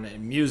on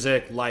in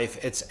music,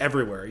 life. It's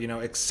everywhere,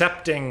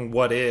 accepting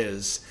what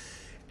is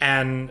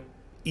and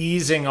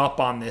easing up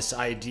on this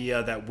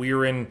idea that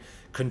we're in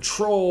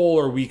control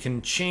or we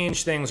can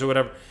change things or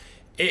whatever.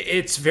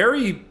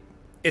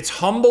 It's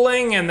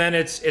humbling, and then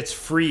it's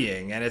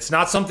freeing, and it's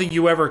not something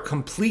you ever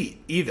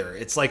complete either.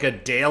 It's like a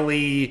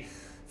daily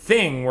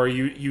thing where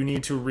you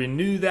need to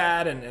renew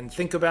that and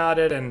think about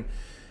it, and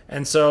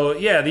so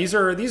yeah, these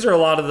are a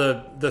lot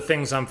of the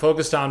things I'm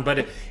focused on.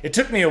 But it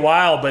took me a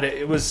while, but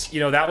it was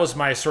that was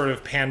my sort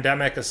of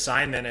pandemic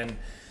assignment, and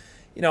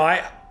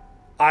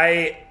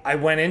I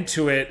went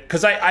into it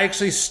because I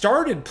actually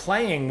started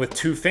playing with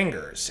two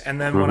fingers, and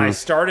then when I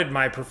started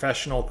my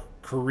professional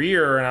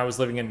career and I was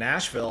living in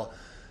Nashville,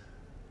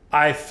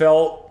 I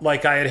felt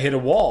like I had hit a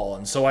wall,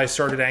 and so I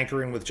started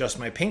anchoring with just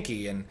my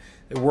pinky, and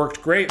it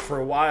worked great for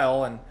a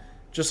while. And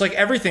just like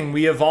everything,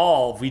 we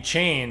evolve, we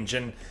change,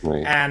 and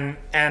right.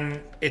 and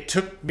it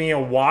took me a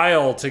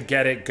while to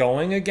get it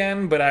going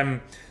again. But I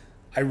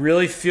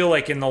really feel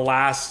like in the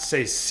last,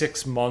 say,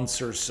 6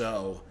 months or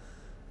so,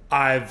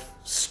 I've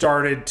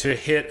started to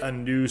hit a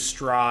new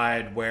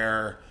stride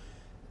where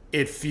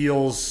it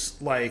feels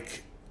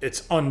like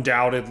it's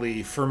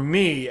undoubtedly for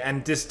me.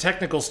 And this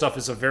technical stuff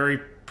is a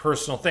very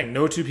personal thing.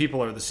 No two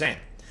people are the same.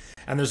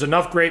 And there's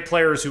enough great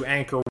players who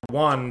anchor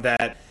one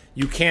that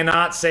you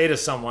cannot say to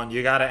someone,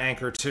 you got to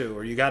anchor two,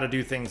 or you got to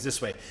do things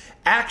this way.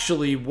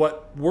 Actually,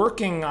 what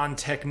working on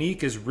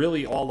technique is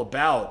really all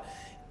about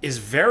is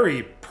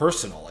very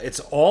personal. It's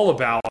all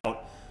about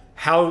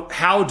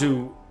how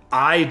do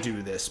I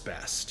do this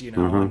best, you know?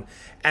 Mm-hmm.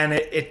 And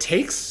it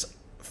takes,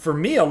 for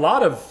me, a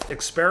lot of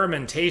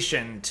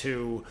experimentation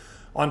to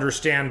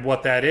understand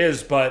what that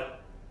is,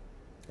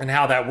 and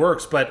how that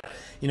works. But,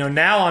 you know,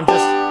 now I'm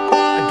just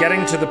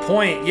getting to the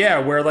point,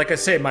 where, like I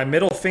say, my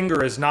middle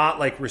finger is not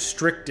like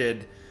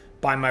restricted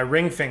by my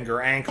ring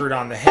finger anchored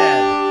on the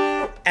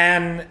head.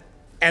 And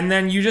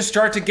then you just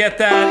start to get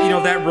that, you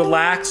know, that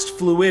relaxed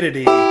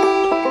fluidity.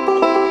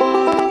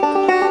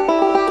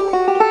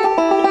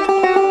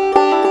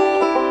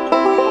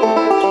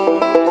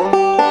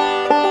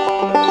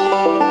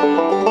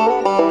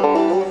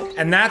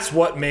 And that's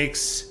what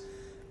makes,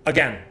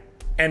 again,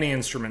 any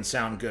instrument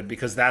sound good,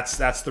 because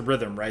that's the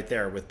rhythm right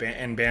there. With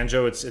in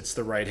banjo, it's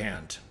the right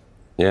hand.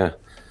 Yeah.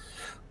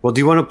 Well, do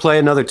you want to play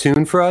another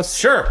tune for us?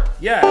 Sure.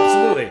 Yeah,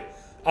 absolutely.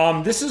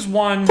 This is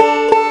one.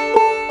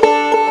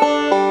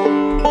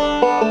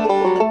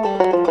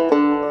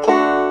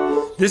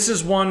 This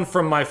is one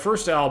from my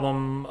first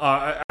album.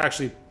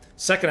 Actually,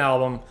 second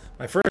album.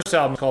 My first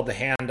album is called The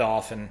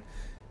Handoff,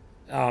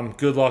 and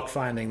good luck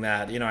finding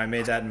that. You know, I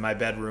made that in my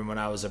bedroom when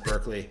I was at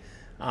Berkeley.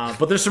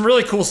 But there's some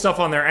really cool stuff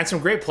on there, and some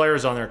great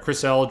players on there.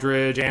 Chris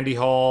Eldridge, Andy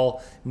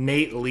Hall,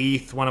 Nate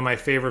Leith, one of my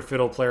favorite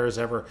fiddle players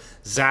ever.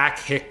 Zach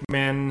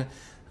Hickman,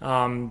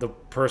 the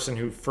person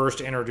who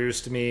first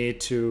introduced me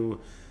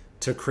to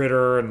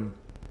Critter,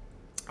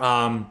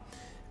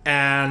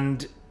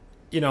 and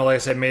you know, like I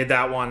said, made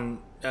that one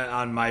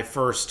on my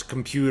first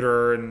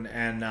computer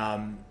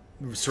and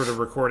sort of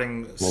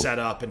recording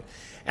setup,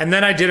 and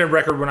then I did a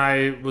record when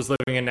I was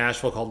living in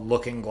Nashville called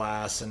Looking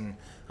Glass, and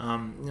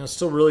you know,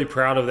 still really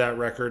proud of that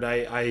record.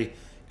 I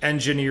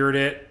engineered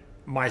it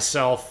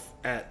myself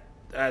at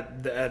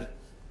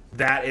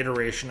that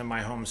iteration of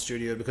my home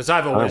studio, because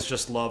I've always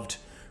just loved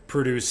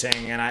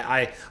producing, and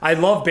I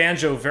love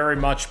banjo very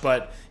much,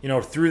 but you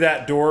know, through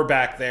that door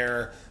back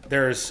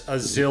there's a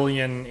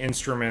zillion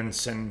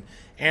instruments and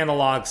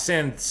analog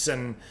synths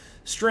and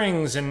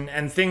strings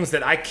and things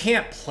that I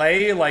can't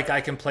play like I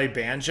can play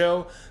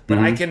banjo, but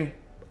I can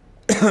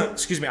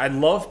excuse me, I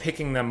love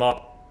picking them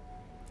up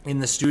in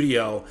the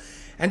studio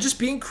and just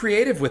being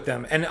creative with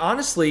them. And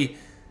honestly,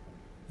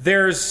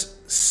 there's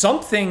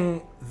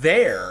something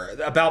there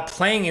about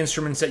playing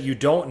instruments that you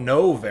don't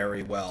know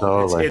very well.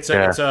 Totally. It's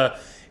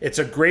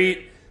a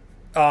great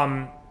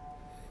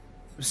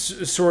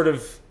sort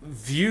of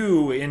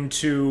view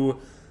into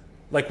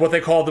like what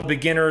they call the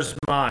beginner's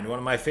mind. One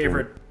of my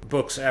favorite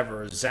books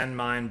ever, Zen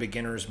Mind,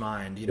 Beginner's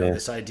Mind. You know,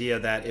 this idea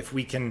that if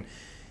we can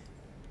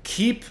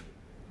keep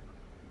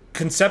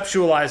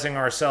conceptualizing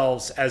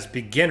ourselves as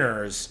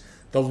beginners,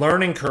 the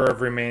learning curve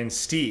remains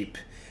steep.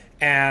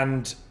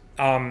 And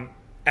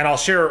I'll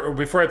share,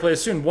 before I play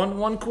this tune,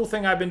 one cool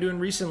thing I've been doing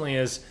recently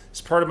is,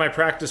 as part of my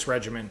practice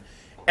regimen,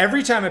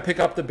 every time I pick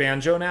up the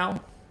banjo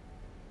now,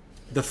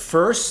 the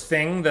first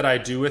thing that I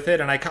do with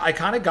it, and I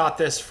kind of got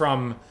this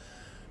from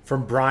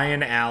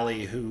Brian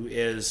Alley, who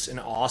is an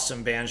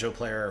awesome banjo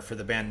player for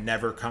the band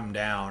Never Come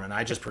Down, and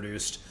I just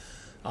produced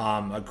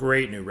a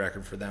great new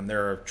record for them.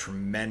 They're a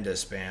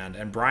tremendous band,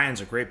 and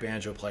Brian's a great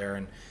banjo player,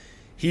 and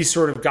he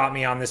sort of got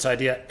me on this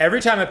idea. Every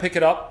time I pick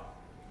it up,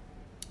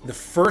 the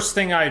first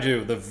thing I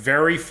do, the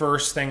very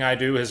first thing I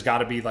do, has got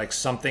to be like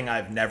something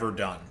I've never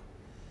done.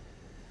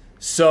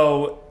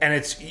 So,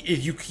 and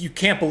you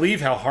can't believe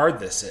how hard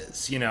this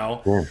is, you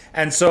know? Yeah.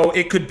 And so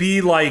it could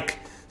be like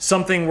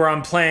something where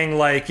I'm playing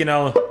like, you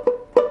know,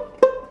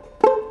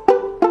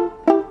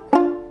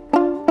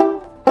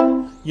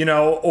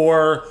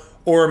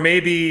 or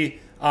maybe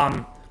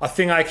a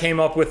thing I came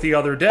up with the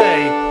other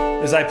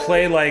day is I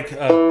play like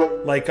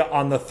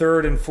on the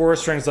third and fourth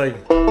strings, like,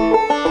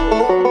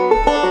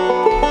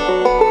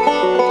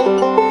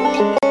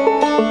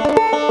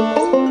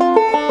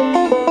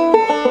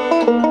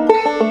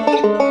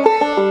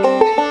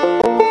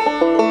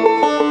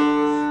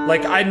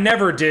 I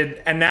never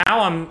did, and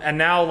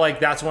now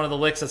like that's one of the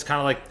licks that's kind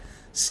of like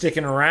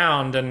sticking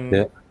around,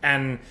 and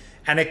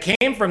it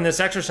came from this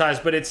exercise,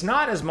 but it's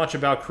not as much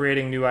about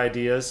creating new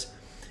ideas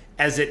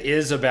as it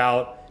is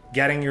about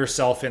getting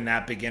yourself in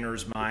that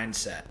beginner's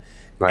mindset.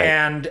 Right.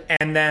 And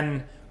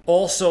then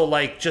also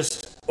like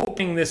just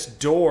opening this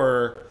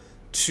door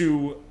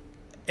to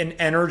an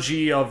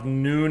energy of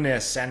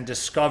newness and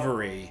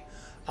discovery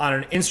on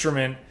an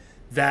instrument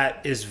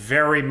that is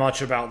very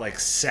much about like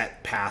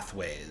set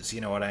pathways, you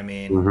know what I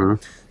mean?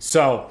 Mm-hmm.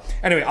 So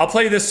anyway, I'll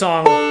play this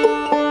song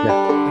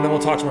and then we'll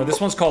talk some more.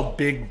 This one's called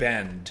Big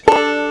Bend.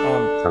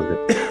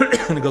 Sounds good.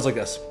 And it goes like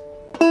this.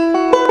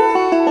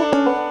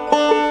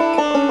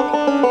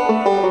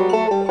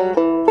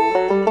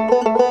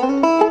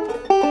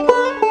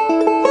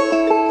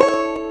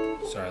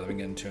 Sorry, let me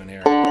get in tune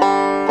here.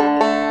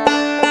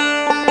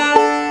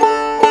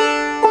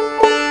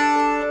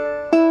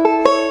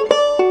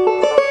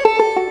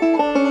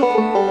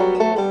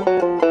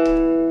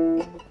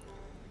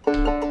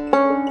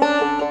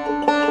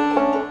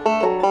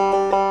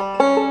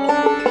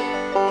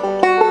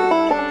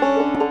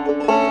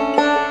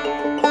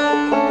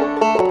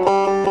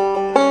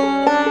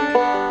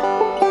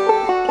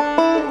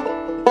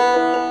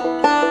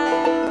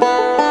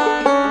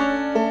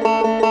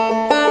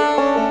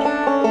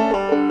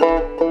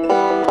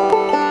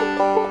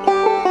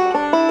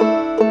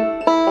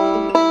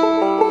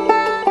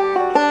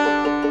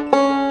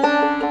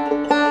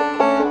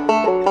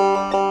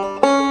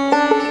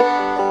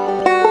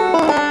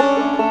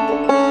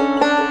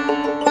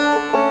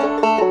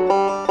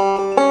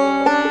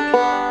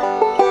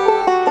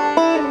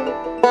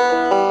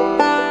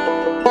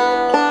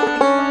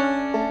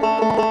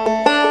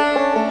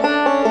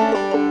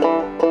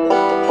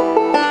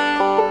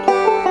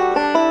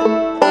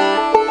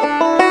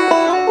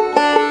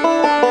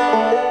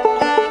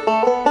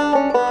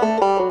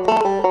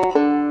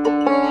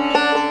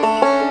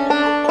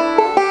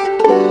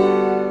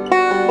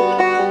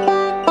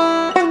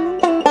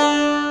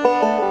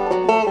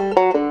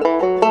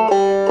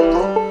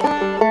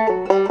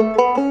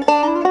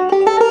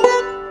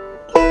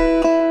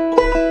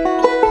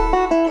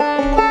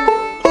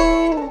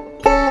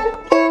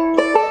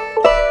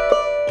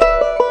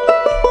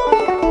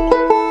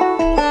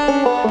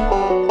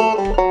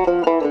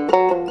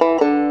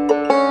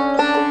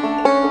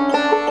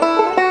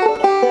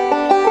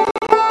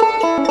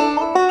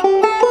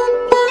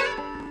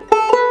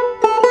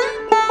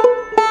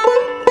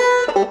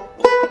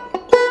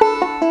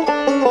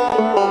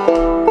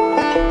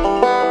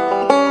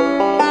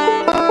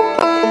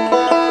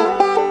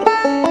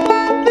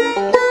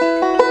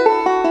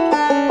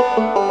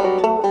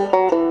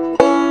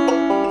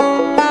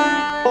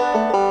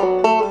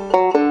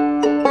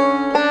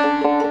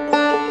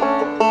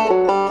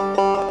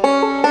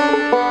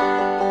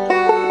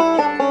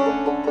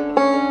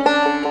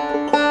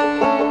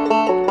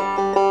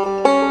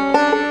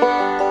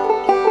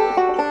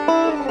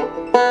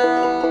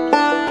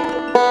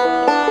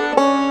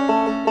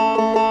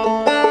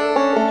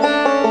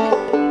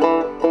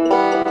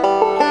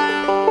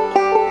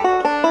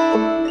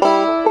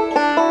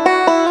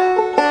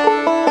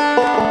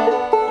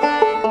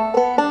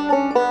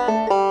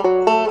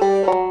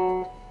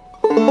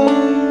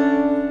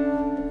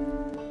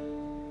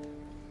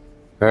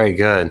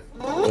 Very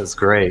good. That's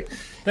great.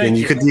 Thank and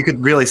you. You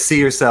could really see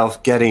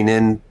yourself getting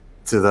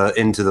into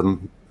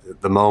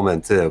the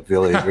moment too.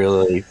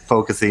 Really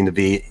focusing to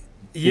be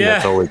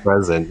totally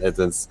present.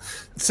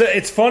 So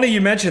it's funny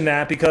you mentioned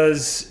that,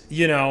 because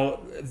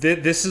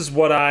this is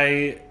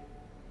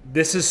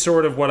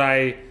sort of what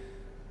I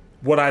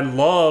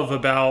love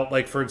about,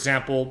 like, for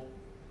example,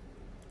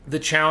 the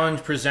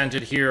challenge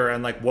presented here,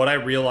 and like what I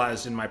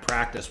realized in my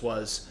practice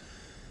was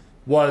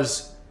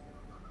it's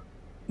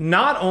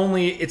not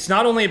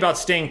only about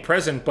staying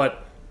present,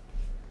 but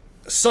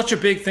such a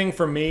big thing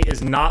for me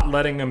is not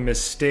letting a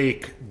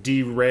mistake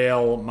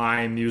derail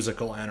my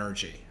musical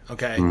energy.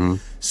 Okay. Mm-hmm.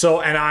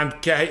 So, and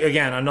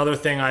again, another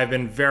thing I've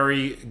been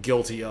very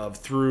guilty of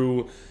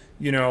through,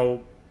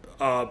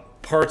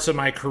 parts of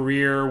my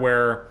career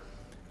where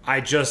I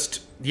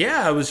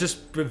was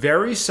just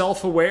very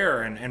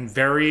self-aware and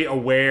very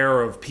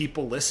aware of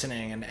people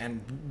listening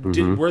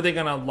and were they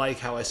going to like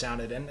how I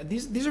sounded? And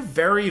these are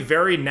very,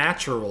 very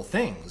natural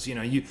things.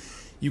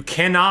 You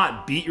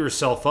cannot beat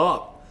yourself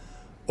up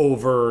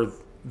over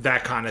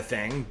that kind of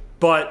thing,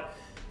 but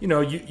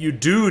you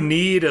do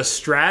need a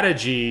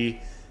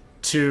strategy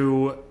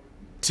to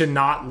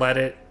not let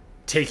it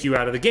take you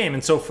out of the game.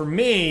 And so for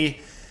me,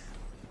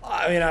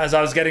 as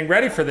I was getting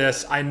ready for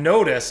this, I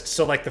noticed,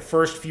 so like the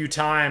first few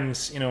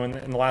times, in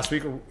the last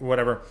week or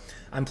whatever,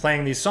 I'm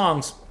playing these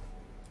songs,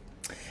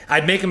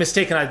 I'd make a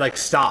mistake and I'd like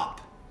stop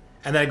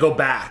and then I'd go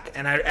back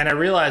and I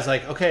realized,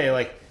 like, okay,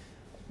 like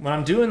when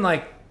I'm doing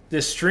like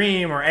this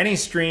stream or any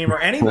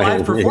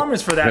live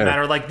performance for that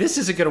matter, like this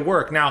isn't going to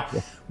work. Now,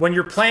 when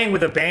you're playing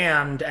with a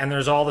band and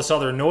there's all this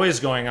other noise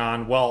going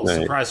on, well,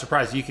 surprise,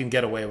 surprise, you can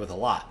get away with a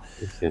lot.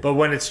 But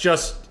when it's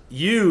just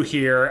you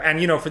here, and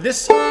for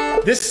this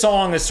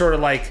song is sort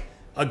of like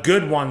a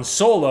good one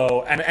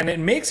solo, and it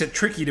makes it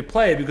tricky to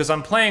play because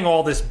I'm playing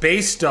all this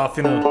bass stuff,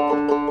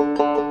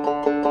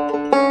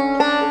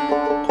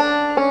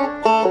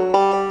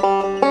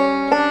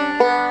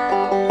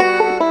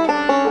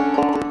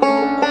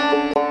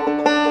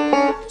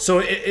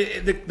 So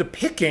the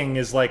picking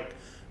is like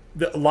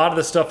a lot of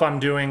the stuff I'm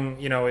doing,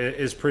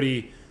 is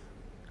pretty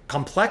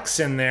complex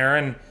in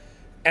there,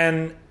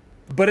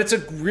 but it's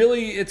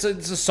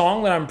a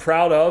song that I'm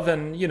proud of,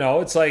 and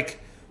it's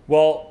like,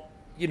 well,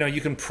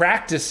 you can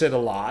practice it a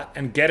lot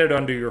and get it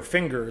under your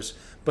fingers,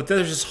 but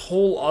there's this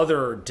whole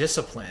other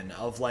discipline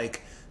of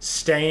like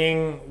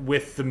staying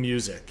with the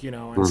music,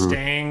 and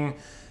staying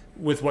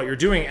with what you're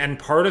doing, and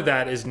part of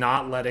that is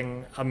not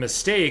letting a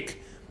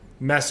mistake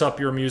mess up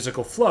your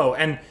musical flow,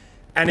 and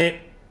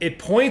it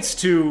points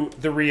to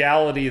the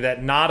reality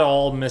that not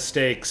all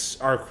mistakes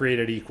are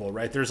created equal,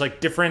 right? There's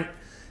like different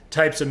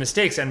types of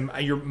mistakes, and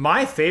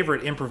my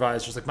favorite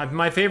improvisers, like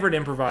my favorite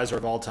improviser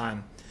of all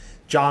time,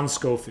 John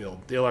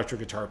Scofield, the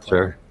electric guitar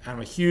player. Sure. I'm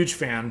a huge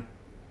fan,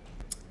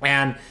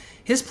 and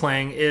his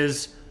playing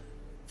is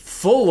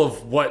full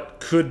of what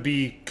could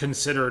be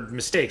considered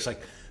mistakes,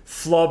 like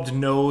flubbed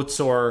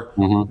notes or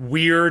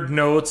weird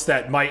notes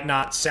that might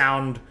not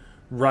sound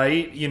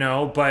right,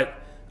 but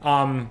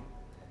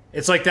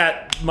it's like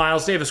that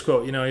Miles Davis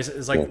quote,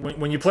 he's like,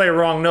 when you play a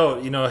wrong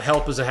note,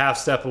 help is a half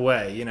step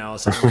away,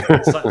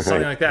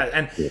 something like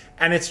that.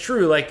 And it's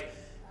true, like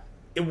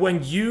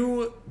when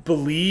you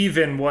believe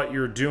in what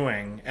you're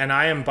doing, and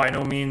I am by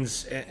no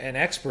means an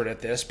expert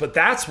at this, but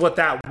that's what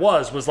that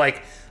was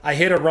like, I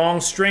hit a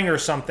wrong string or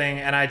something,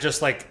 and I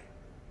just like,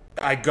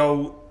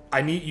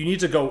 you need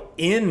to go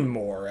in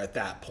more at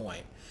that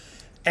point.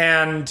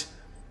 And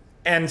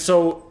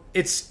so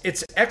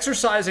it's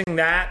exercising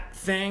that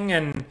thing,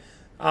 and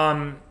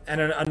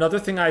another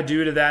thing I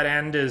do to that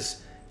end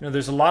is,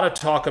 there's a lot of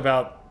talk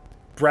about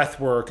breath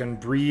work and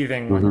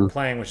breathing when you're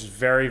playing, which is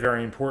very,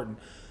 very important.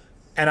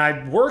 And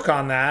I work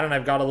on that, and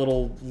I've got a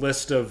little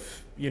list of,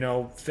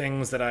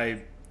 things that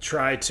I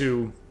try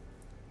to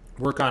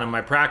work on in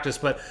my practice.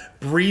 But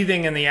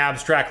breathing in the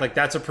abstract, like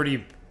that's a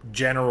pretty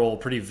general,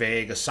 pretty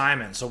vague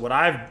assignment. So what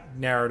I've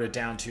narrowed it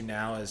down to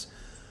now is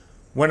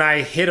when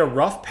I hit a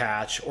rough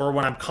patch, or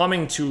when I'm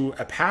coming to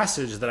a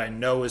passage that I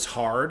know is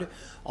hard,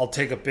 I'll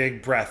take a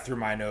big breath through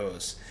my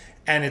nose.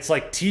 And it's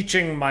like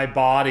teaching my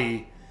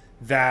body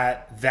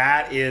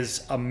that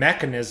is a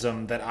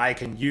mechanism that I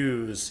can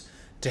use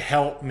to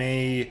help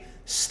me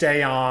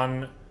stay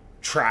on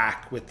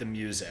track with the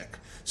music.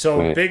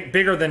 So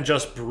bigger than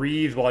just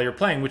breathe while you're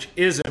playing, which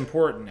is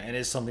important and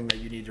is something that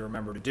you need to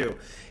remember to do.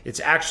 It's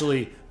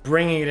actually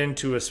bringing it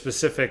into a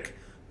specific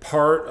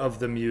part of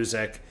the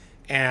music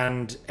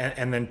and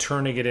then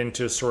turning it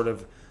into sort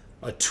of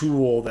a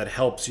tool that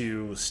helps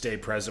you stay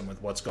present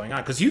with what's going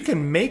on. Because you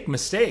can make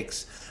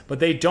mistakes, but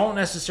they don't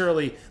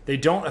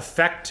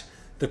affect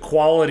the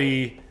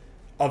quality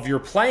of your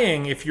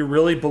playing if you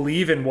really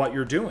believe in what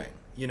you're doing.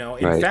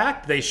 In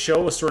fact, they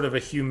show a sort of a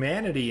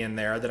humanity in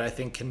there that I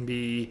think can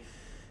be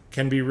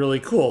really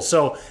cool.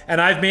 So,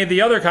 and I've made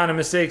the other kind of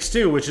mistakes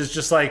too, which is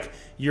just like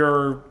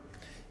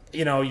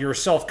you're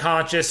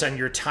self-conscious and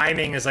your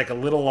timing is like a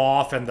little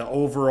off and the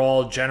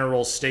overall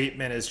general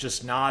statement is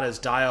just not as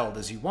dialed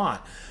as you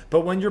want.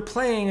 But when you're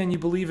playing and you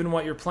believe in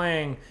what you're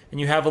playing and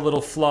you have a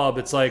little flub,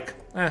 it's like,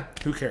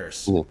 who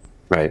cares? Yeah.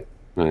 Right.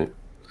 Well,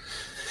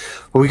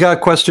 we got a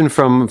question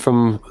from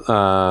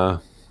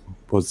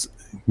was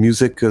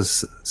Music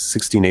is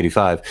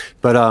 1685,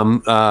 but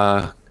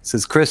it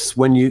says, Chris,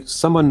 when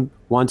someone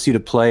wants you to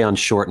play on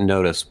short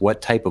notice,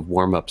 what type of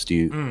warm-ups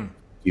do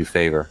you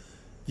favor?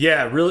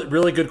 Yeah, really,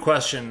 really good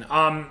question.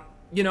 I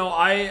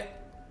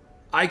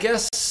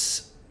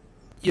guess,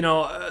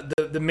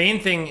 the main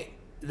thing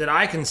that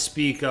I can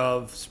speak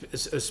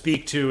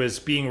to is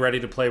being ready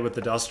to play with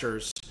the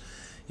Dusters,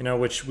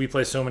 which we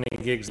play so many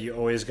gigs, you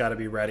always got to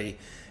be ready.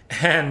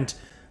 And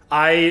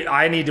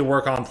I need to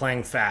work on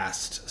playing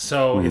fast.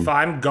 So if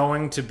I'm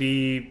going to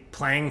be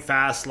playing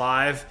fast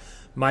live,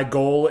 my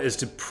goal is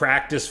to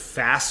practice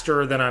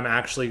faster than I'm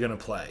actually going to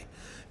play.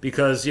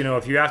 Because,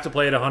 if you have to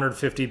play at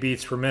 150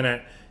 beats per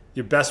minute,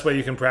 your best way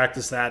you can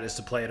practice that is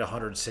to play at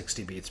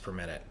 160 beats per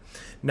minute.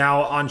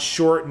 Now, on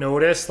short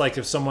notice, like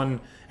if someone,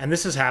 and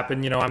this has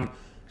happened, I'm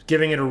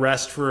giving it a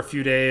rest for a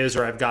few days,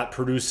 or I've got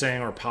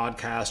producing or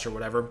podcast or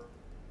whatever,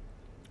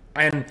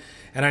 and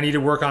I need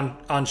to work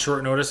on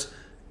short notice,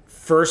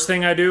 first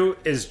thing I do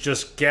is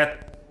just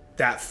get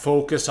that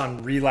focus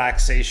on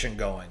relaxation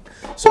going.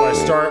 So I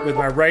start with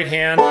my right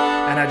hand,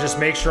 and I just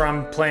make sure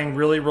I'm playing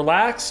really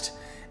relaxed,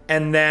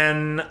 and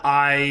then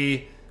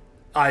I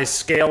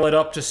scale it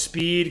up to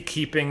speed,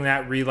 keeping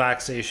that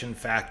relaxation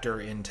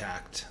factor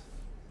intact.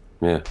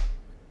 Yeah.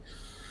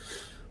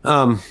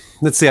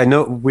 Let's see. I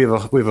know we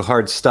have a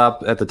hard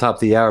stop at the top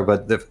of the hour,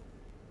 but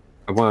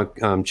I want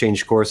to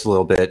change course a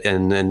little bit,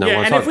 and I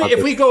want to talk about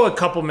if we go a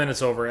couple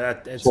minutes over,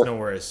 it's no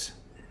worries.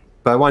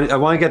 But I want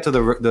to get to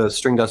the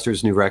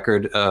Stringdusters' new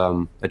record,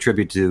 a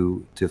tribute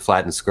to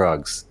Flat and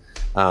Scruggs,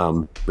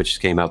 which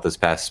came out this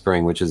past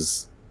spring, which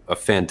is a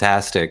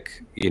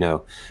fantastic,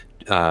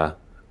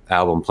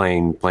 album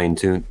playing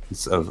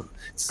tunes of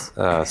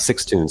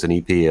 6 tunes, an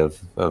EP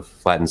of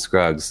Flat and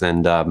Scruggs,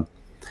 and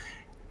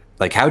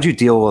like, how'd you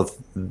deal with,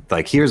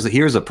 like, here's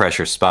a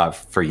pressure spot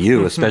for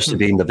you, especially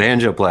being the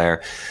banjo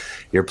player.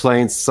 You're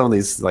playing some of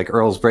these, like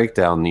Earl's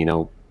Breakdown,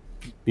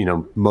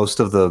 most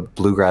of the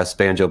bluegrass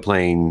banjo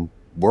playing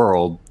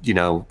world,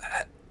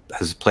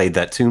 has played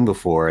that tune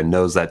before and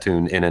knows that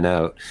tune in and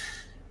out.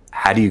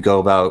 How do you go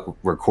about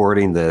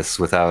recording this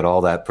without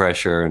all that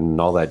pressure and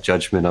all that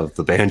judgment of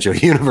the banjo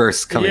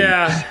universe coming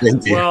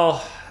into you?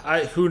 Well,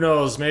 who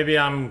knows? Maybe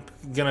I'm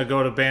gonna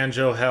go to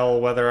banjo hell,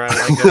 whether I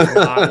like it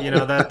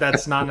or not.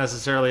 That's not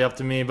necessarily up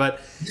to me. But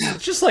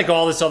just like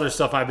all this other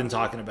stuff I've been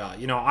talking about,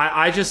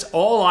 I just,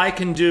 all I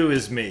can do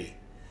is me,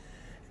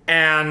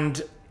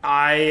 and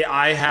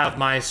I have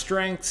my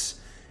strengths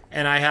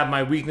and I have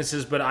my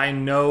weaknesses. But I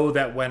know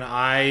that when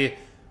I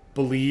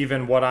believe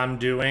in what I'm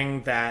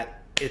doing,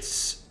 that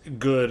it's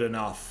good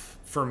enough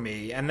for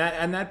me, and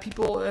that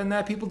people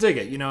dig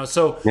it.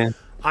 So yeah.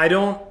 I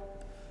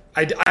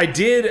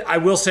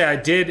will say I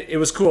did. It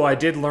was cool. I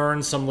did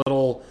learn some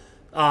little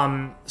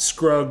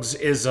Scruggs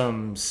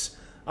isms,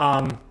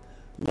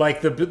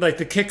 like the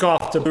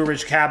kickoff to Blue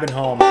Ridge Cabin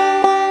Home.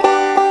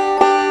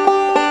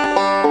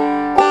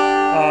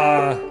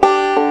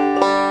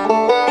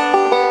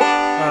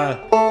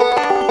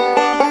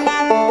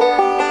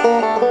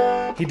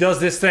 He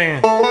does this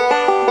thing,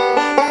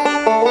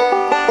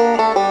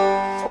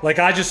 like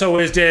I just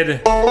always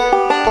did,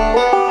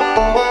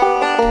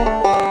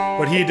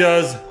 but he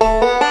does.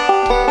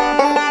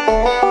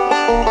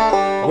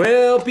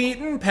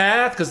 Well-beaten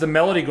path, because the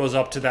melody goes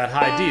up to that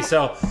high D.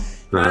 So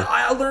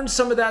I learned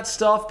some of that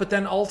stuff, but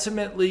then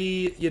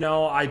ultimately,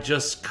 I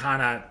just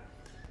kind of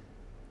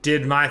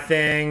did my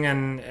thing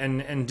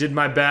and did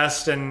my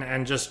best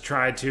and just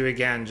tried to,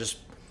 again, just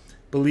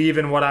believe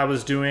in what I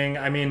was doing.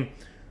 I mean,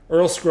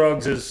 Earl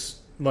Scruggs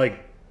is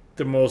like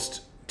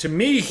to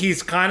me,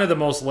 he's kind of the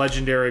most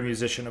legendary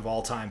musician of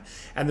all time.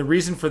 And the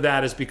reason for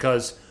that is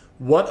because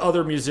what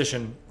other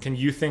musician can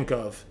you think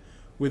of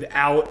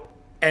without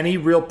any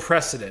real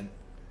precedent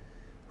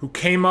who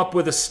came up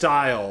with a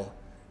style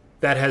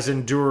that has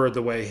endured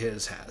the way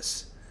his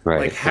has?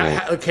 Right.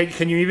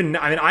 Can you even,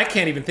 I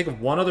can't even think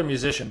of one other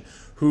musician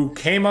who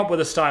came up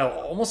with a style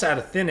almost out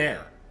of thin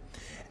air.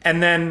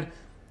 And then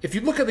if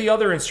you look at the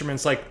other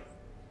instruments, like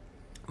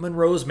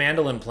Monroe's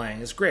mandolin playing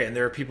is great, and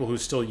there are people who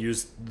still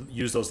use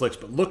those licks,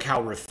 but look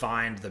how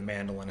refined the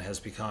mandolin has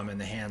become in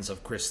the hands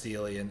of Chris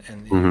Thiele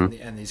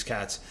and these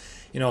cats.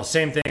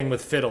 Same thing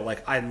with fiddle.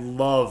 Like, I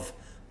love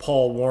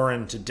Paul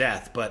Warren to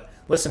death, but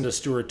listen to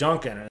Stuart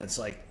Duncan, and it's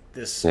like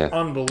this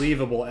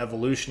unbelievable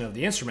evolution of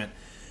the instrument.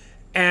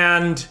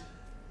 And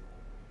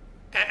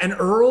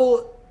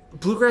Earl,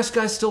 bluegrass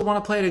guys still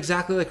want to play it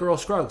exactly like Earl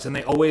Scruggs, and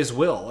they always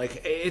will.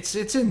 Like, it's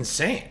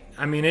insane.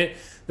 I mean,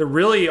 there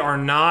really are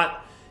not.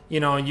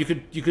 You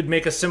could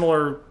make a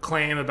similar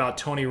claim about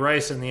Tony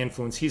Rice and the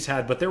influence he's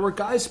had, but there were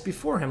guys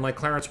before him like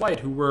Clarence White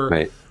who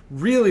were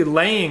really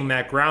laying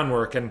that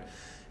groundwork, and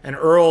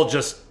Earl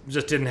just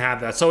didn't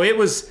have that. So it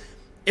was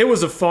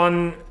a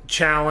fun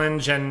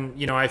challenge,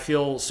 and I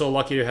feel so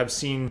lucky to have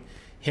seen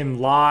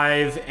him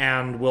live,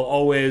 and will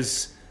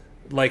always,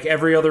 like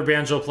every other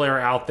banjo player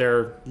out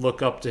there,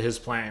 look up to his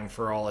playing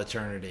for all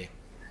eternity.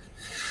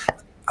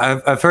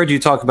 I've heard you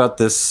talk about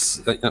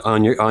this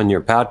on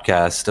your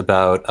podcast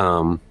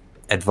about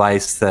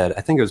advice that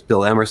I think it was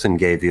Bill Emerson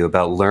gave you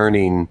about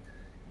learning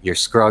your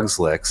Scruggs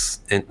licks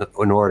in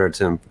order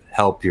to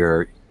help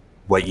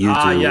what you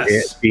do,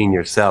 yes. being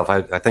yourself.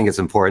 I think it's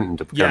important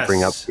to kind of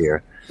bring up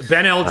here.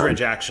 Ben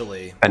Eldridge,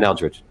 actually. Ben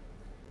Eldridge.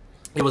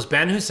 It was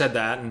Ben who said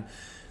that, and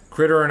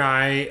Critter and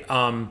I,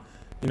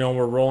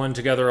 were rolling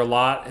together a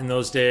lot in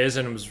those days,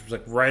 and it was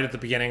like right at the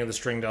beginning of the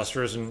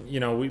Stringdusters, and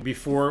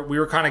we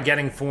were kind of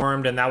getting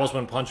formed, and that was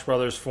when Punch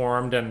Brothers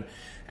formed, and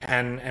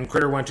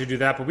Critter went to do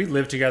that, but we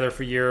lived together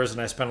for years, and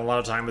I spent a lot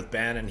of time with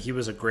Ben, and he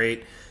was a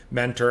great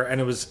mentor,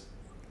 and it was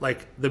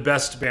like the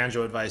best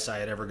banjo advice I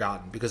had ever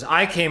gotten, because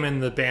I came in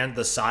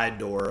the side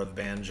door of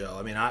banjo.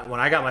 I mean, when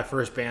I got my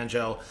first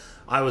banjo,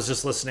 I was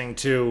just listening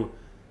to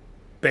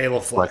Bela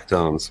Fleck.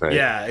 Tones, right?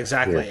 Yeah,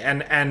 exactly.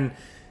 Yeah. And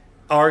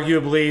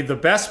arguably the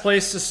best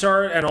place to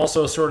start, and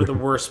also sort of the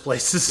worst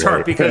place to start,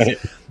 Right. because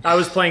I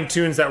was playing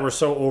tunes that were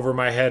so over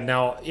my head.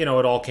 Now, it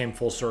all came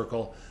full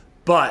circle.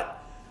 But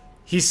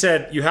he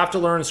said, you have to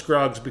learn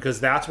Scruggs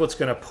because that's what's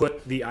going to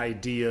put the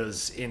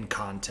ideas in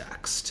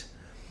context.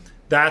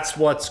 That's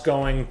what's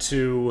going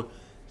to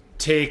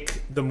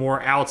take the more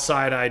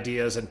outside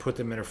ideas and put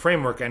them in a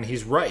framework. And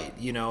he's right.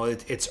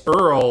 It's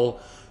Earl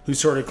who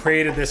sort of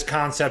created this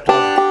concept of,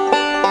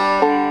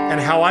 and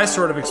how I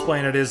sort of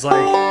explain it is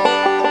like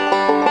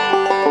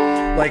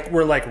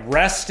we're like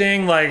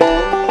resting, like, and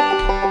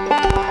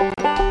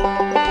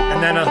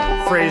then a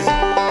phrase.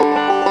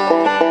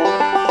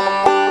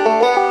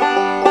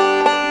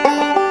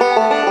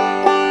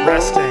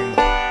 Resting.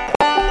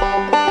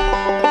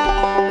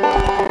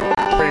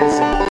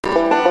 Phrasing.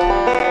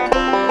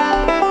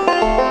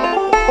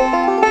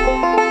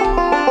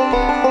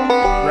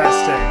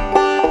 Resting.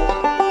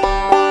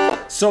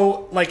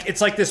 So, like,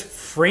 it's like this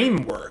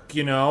framework,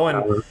 and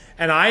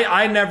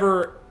I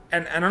never,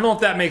 and I don't know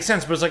if that makes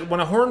sense, but it's like when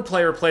a horn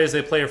player plays,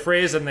 they play a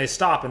phrase and they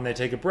stop and they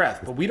take a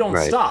breath, but we don't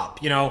stop,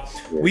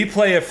 we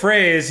play a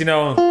phrase,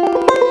 or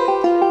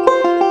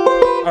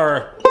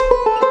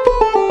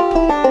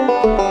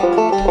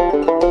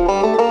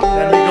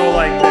then we go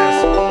like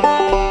this.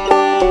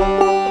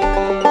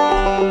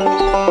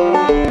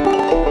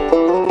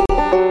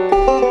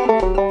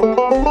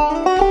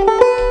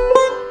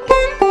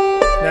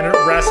 Then it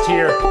rests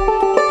here.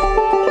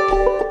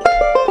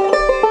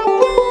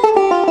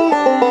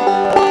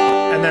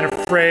 And then a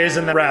phrase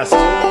and the rest.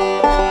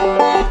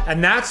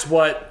 And that's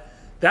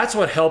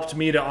what helped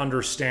me to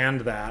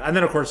understand that. And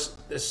then, of course,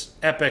 this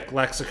epic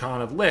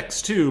lexicon of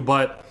licks too.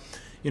 But,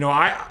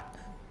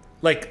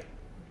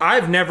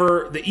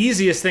 the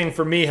easiest thing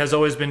for me has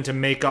always been to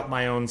make up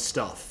my own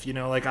stuff.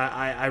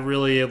 I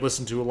really have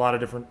listened to a lot of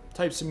different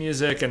types of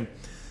music, and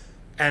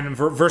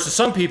versus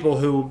some people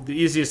who the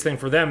easiest thing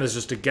for them is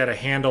just to get a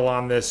handle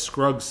on this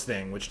Scruggs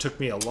thing, which took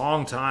me a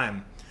long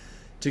time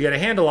to get a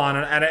handle on,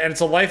 and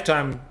it's a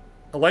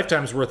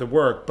lifetime's worth of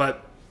work.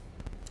 But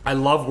I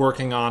love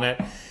working on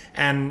it,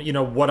 and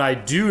what I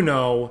do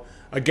know,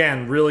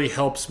 again, really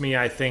helps me,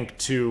 I think,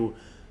 to.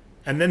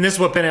 And then this is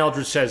what Ben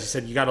Eldridge says. He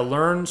said, you got to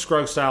learn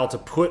Scruggs style to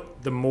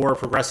put the more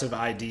progressive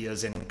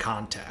ideas in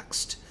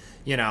context,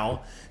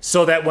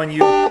 so that when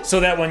you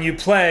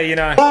play,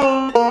 then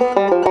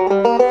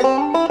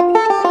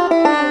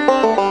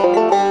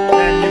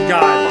you've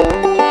got.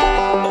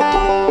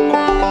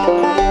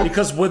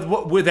 Because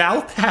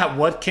without that,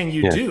 what can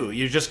you do?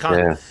 You're just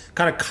kind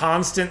of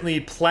constantly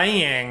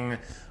playing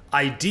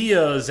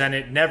ideas, and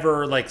it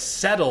never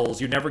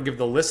settles. You never give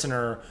the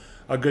listener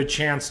a good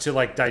chance to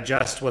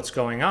digest what's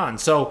going on.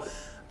 So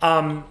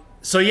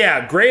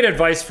yeah, great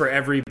advice for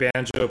every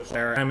banjo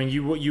player. I mean,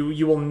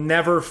 you will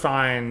never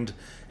find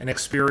an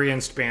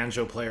experienced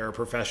banjo player,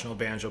 professional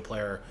banjo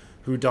player,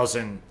 who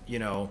doesn't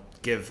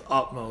give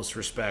utmost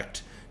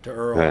respect to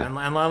Earl. Yeah. And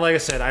like I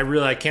said,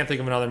 I can't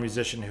think of another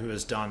musician who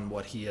has done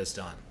what he has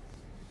done.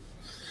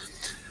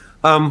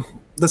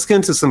 Let's get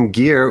into some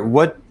gear.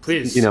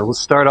 Please. We'll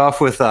start off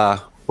with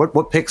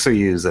what picks are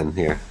you using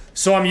here?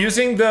 So I'm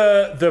using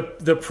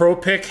the Pro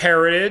Pick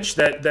Heritage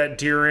that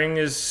Deering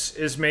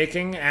is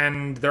making,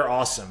 and they're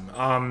awesome.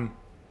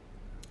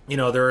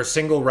 They're a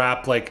single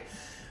wrap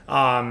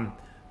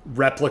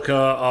replica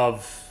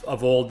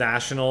of old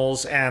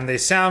Nationals, and they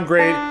sound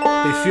great.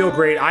 They feel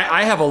great.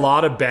 I have a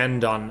lot of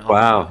bend on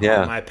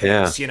my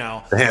picks, and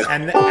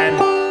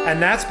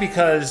that's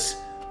because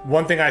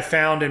one thing I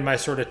found in my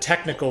sort of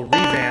technical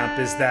revamp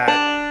is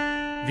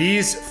that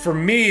for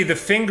me, the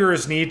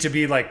fingers need to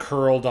be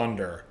curled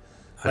under.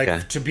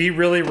 To be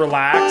really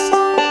relaxed,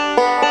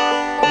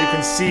 you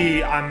can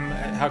see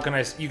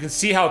you can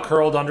see how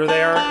curled under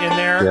they are in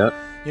there. Yep.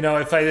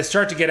 If I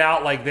start to get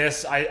out like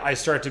this, I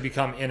start to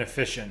become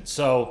inefficient.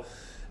 So,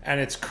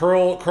 and it's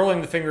curling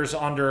the fingers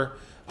under,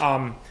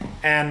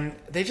 and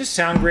they just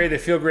sound great. They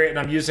feel great. And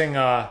I'm using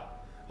a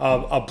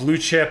blue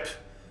chip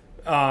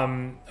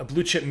a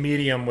blue chip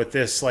medium with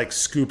this like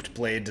scooped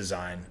blade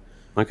design.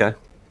 Okay.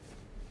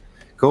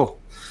 Cool.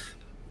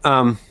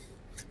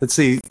 Let's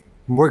see.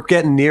 We're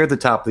getting near the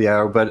top of the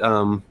hour, but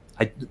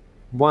I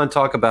want to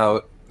talk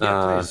about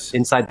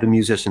inside the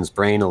musician's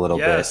brain a little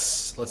bit.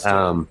 Yes, let's do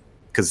it.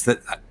 Because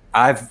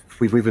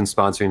we've been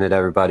sponsoring it,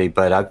 everybody,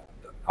 but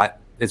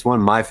it's one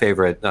of my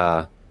favorite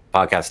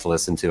podcasts to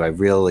listen to. I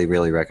really,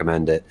 really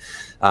recommend it.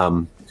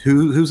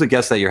 Who's the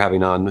guest that you're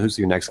having on? Who's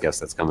your next guest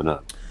that's coming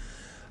up?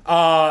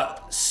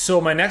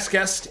 So my next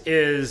guest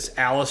is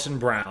Allison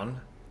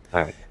Brown.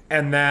 All right.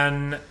 And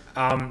then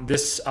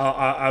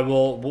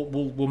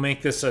we'll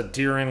make this a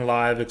Deering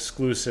Live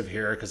exclusive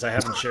here because I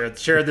haven't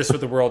shared this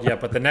with the world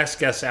yet. But the next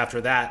guest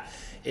after that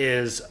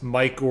is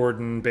Mike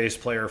Gordon, bass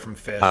player from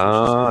Fish,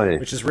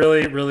 which is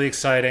really, really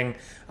exciting.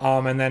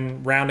 And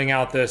then rounding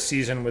out the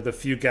season with a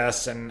few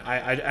guests, and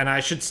I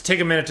should take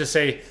a minute to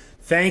say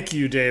thank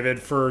you, David,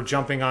 for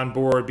jumping on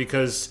board,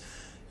 because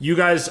you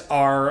guys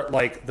are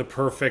like the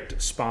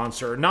perfect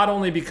sponsor. Not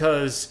only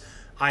because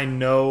I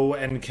know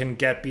and can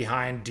get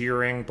behind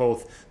Deering,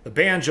 both the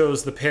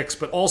banjos, the picks,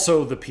 but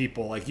also the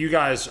people. Like, you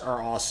guys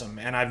are awesome.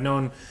 And I've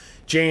known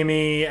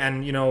Jamie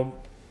and,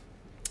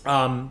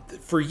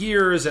 for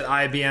years at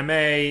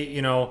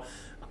IBMA,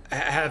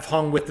 have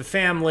hung with the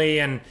family.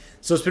 And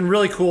so it's been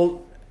really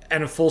cool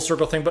and a full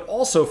circle thing. But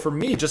also for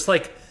me, just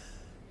like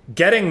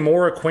getting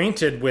more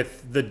acquainted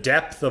with the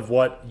depth of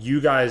what you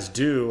guys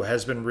do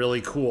has been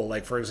really cool.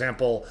 Like, for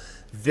example,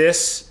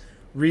 this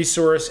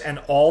resource and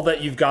all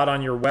that you've got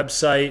on your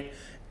website,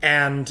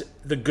 and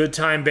the Good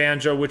Time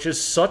Banjo, which is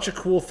such a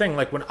cool thing.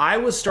 Like, when I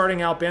was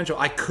starting out banjo,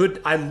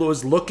 I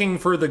was looking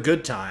for the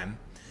good time,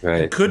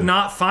 right, and could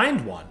not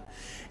find one.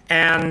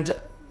 And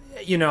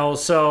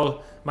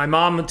so my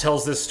mom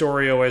tells this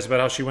story always about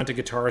how she went to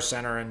Guitar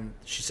Center and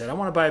she said, I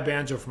want to buy a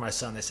banjo for my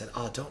son. They said,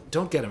 oh,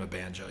 don't get him a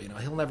banjo,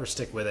 he'll never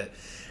stick with it.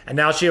 And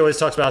now she always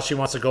talks about how she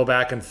wants to go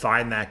back and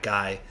find that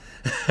guy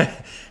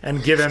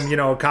and give him,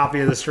 a copy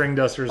of the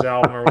Stringdusters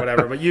album or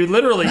whatever. But you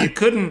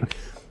couldn't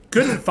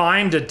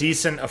find a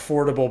decent,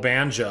 affordable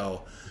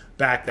banjo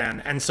back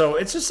then. And so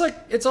it's just like,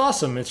 it's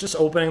awesome. It's just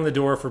opening the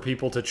door for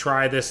people to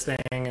try this thing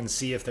and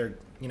see if they're,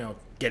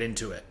 get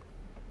into it.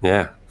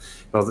 Yeah.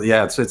 Well,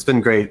 yeah, it's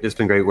been great. It's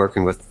been great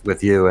working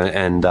with you.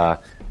 And I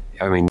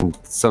mean,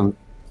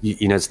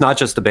 it's not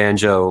just the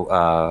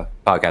banjo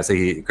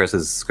podcast.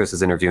 Chris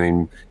is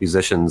interviewing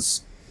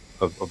musicians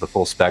of the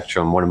full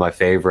spectrum. One of my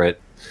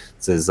favorites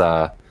is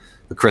the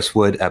Chris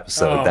Wood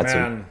episode. That's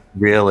a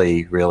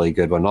really, really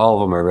good one. All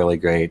of them are really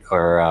great.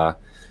 Or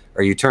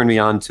you turned me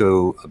on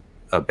to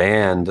a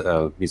band,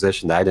 a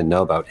musician that I didn't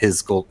know about,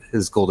 his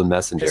Golden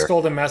Messenger. His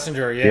Golden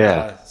Messenger,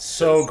 yeah.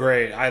 So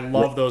great. I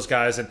love those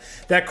guys. And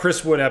that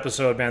Chris Wood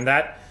episode, man,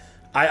 that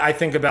I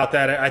think about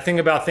that. I think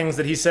about things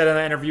that he said in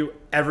that interview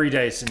every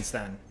day since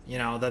then.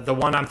 The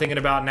one I'm thinking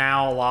about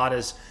now a lot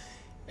is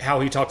how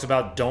he talks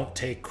about don't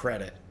take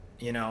credit.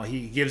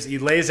 He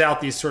lays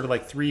out these sort of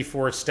like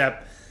 3-4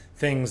 step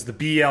things, the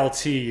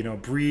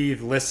BLT,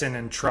 breathe, listen,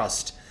 and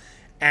trust.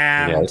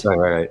 And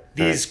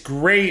these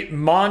great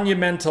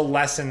monumental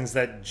lessons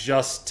that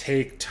just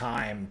take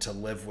time to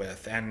live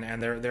with.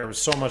 And there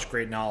was so much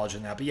great knowledge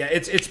in that. But yeah,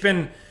 it's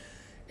been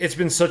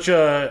such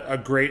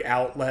a great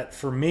outlet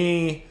for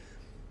me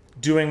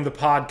doing the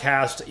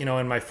podcast,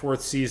 in my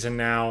 4th season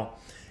now.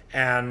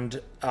 And,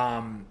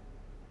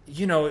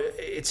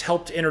 it's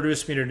helped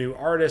introduce me to new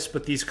artists.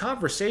 But these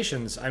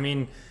conversations, I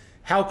mean,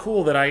 how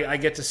cool that I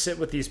get to sit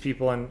with these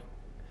people and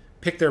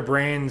pick their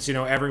brains,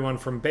 everyone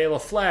from Bela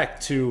Fleck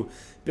to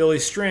Billy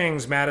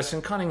Strings,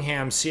 Madison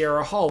Cunningham,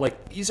 Sierra Hull.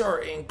 Like, these are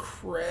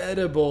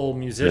incredible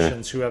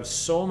musicians who have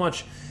so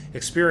much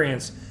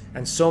experience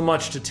and so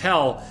much to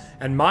tell.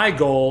 And my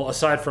goal,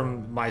 aside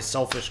from my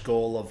selfish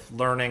goal of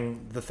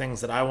learning the things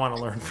that I want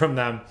to learn from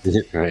them,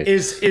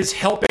 is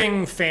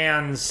helping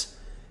fans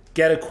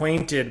get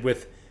acquainted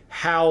with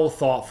how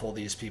thoughtful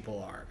these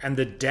people are and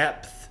the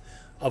depth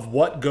of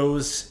what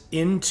goes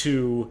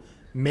into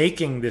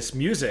making this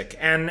music.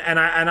 And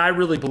I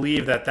really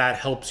believe that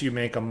helps you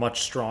make a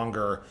much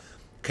stronger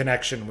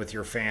connection with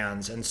your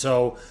fans. And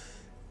so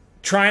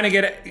trying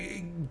to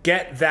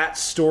get that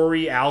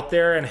story out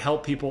there and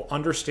help people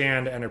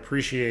understand and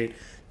appreciate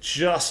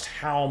just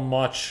how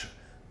much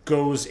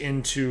goes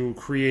into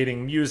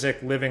creating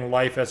music, living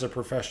life as a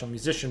professional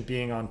musician,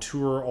 being on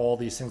tour, all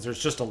these things.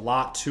 There's just a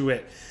lot to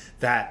it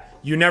that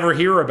you never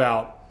hear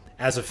about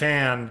as a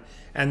fan.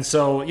 And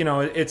so,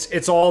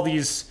 it's all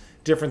these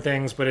different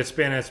things, but it's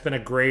been a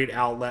great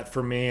outlet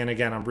for me. And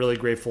again, I'm really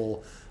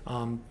grateful,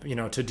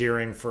 to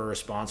Deering for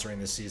sponsoring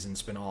this season.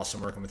 It's been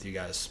awesome working with you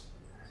guys.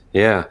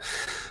 Yeah.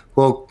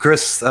 Well,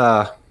 Chris,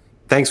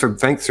 thanks for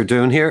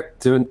being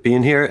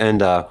here,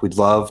 and we'd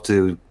love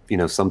to,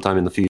 sometime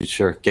in the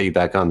future get you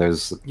back on.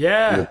 There's you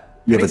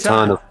have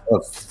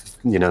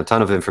a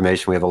ton of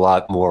information. We have a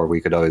lot more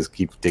we could always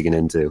keep digging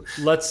into.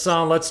 Let's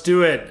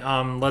do it.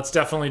 Let's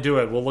definitely do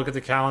it. We'll look at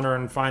the calendar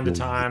and find a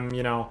time,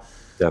 definitely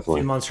a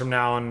few months from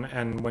now,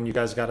 and when you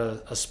guys got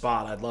a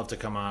spot, I'd love to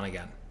come on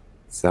again.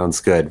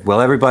 Sounds good. Well,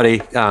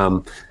 everybody,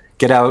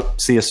 get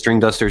out, see a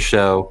Stringdusters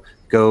show.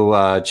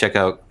 Go check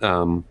out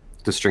download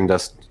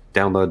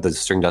the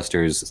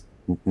Stringdusters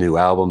new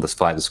album, the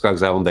Fly the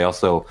Scruggs album. They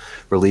also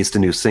released a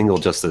new single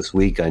just this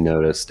week, I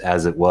noticed,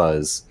 As It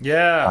Was.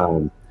 Yeah.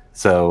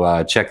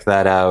 So check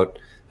that out,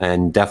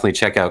 and definitely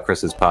check out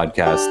Chris's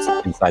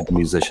podcast, Inside the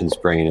Musician's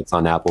Brain. It's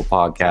on Apple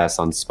Podcasts,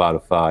 on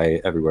Spotify,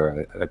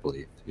 everywhere, I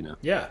believe.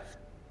 Yeah.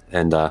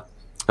 And all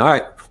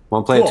right,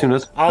 want to play a tune?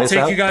 I'll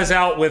take you guys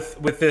out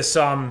with this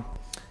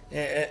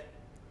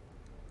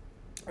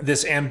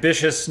this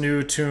ambitious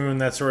new tune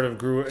that sort of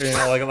grew,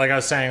 like I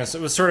was saying, it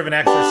was sort of an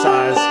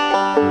exercise.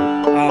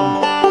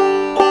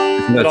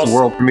 That's a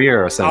world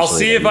premiere, essentially. I'll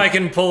see if I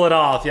can pull it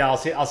off. Yeah, I'll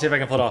see if I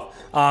can pull it off.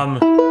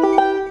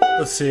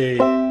 Let's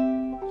see.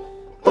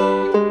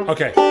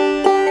 Okay.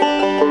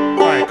 All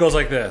right, it goes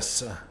like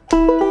this.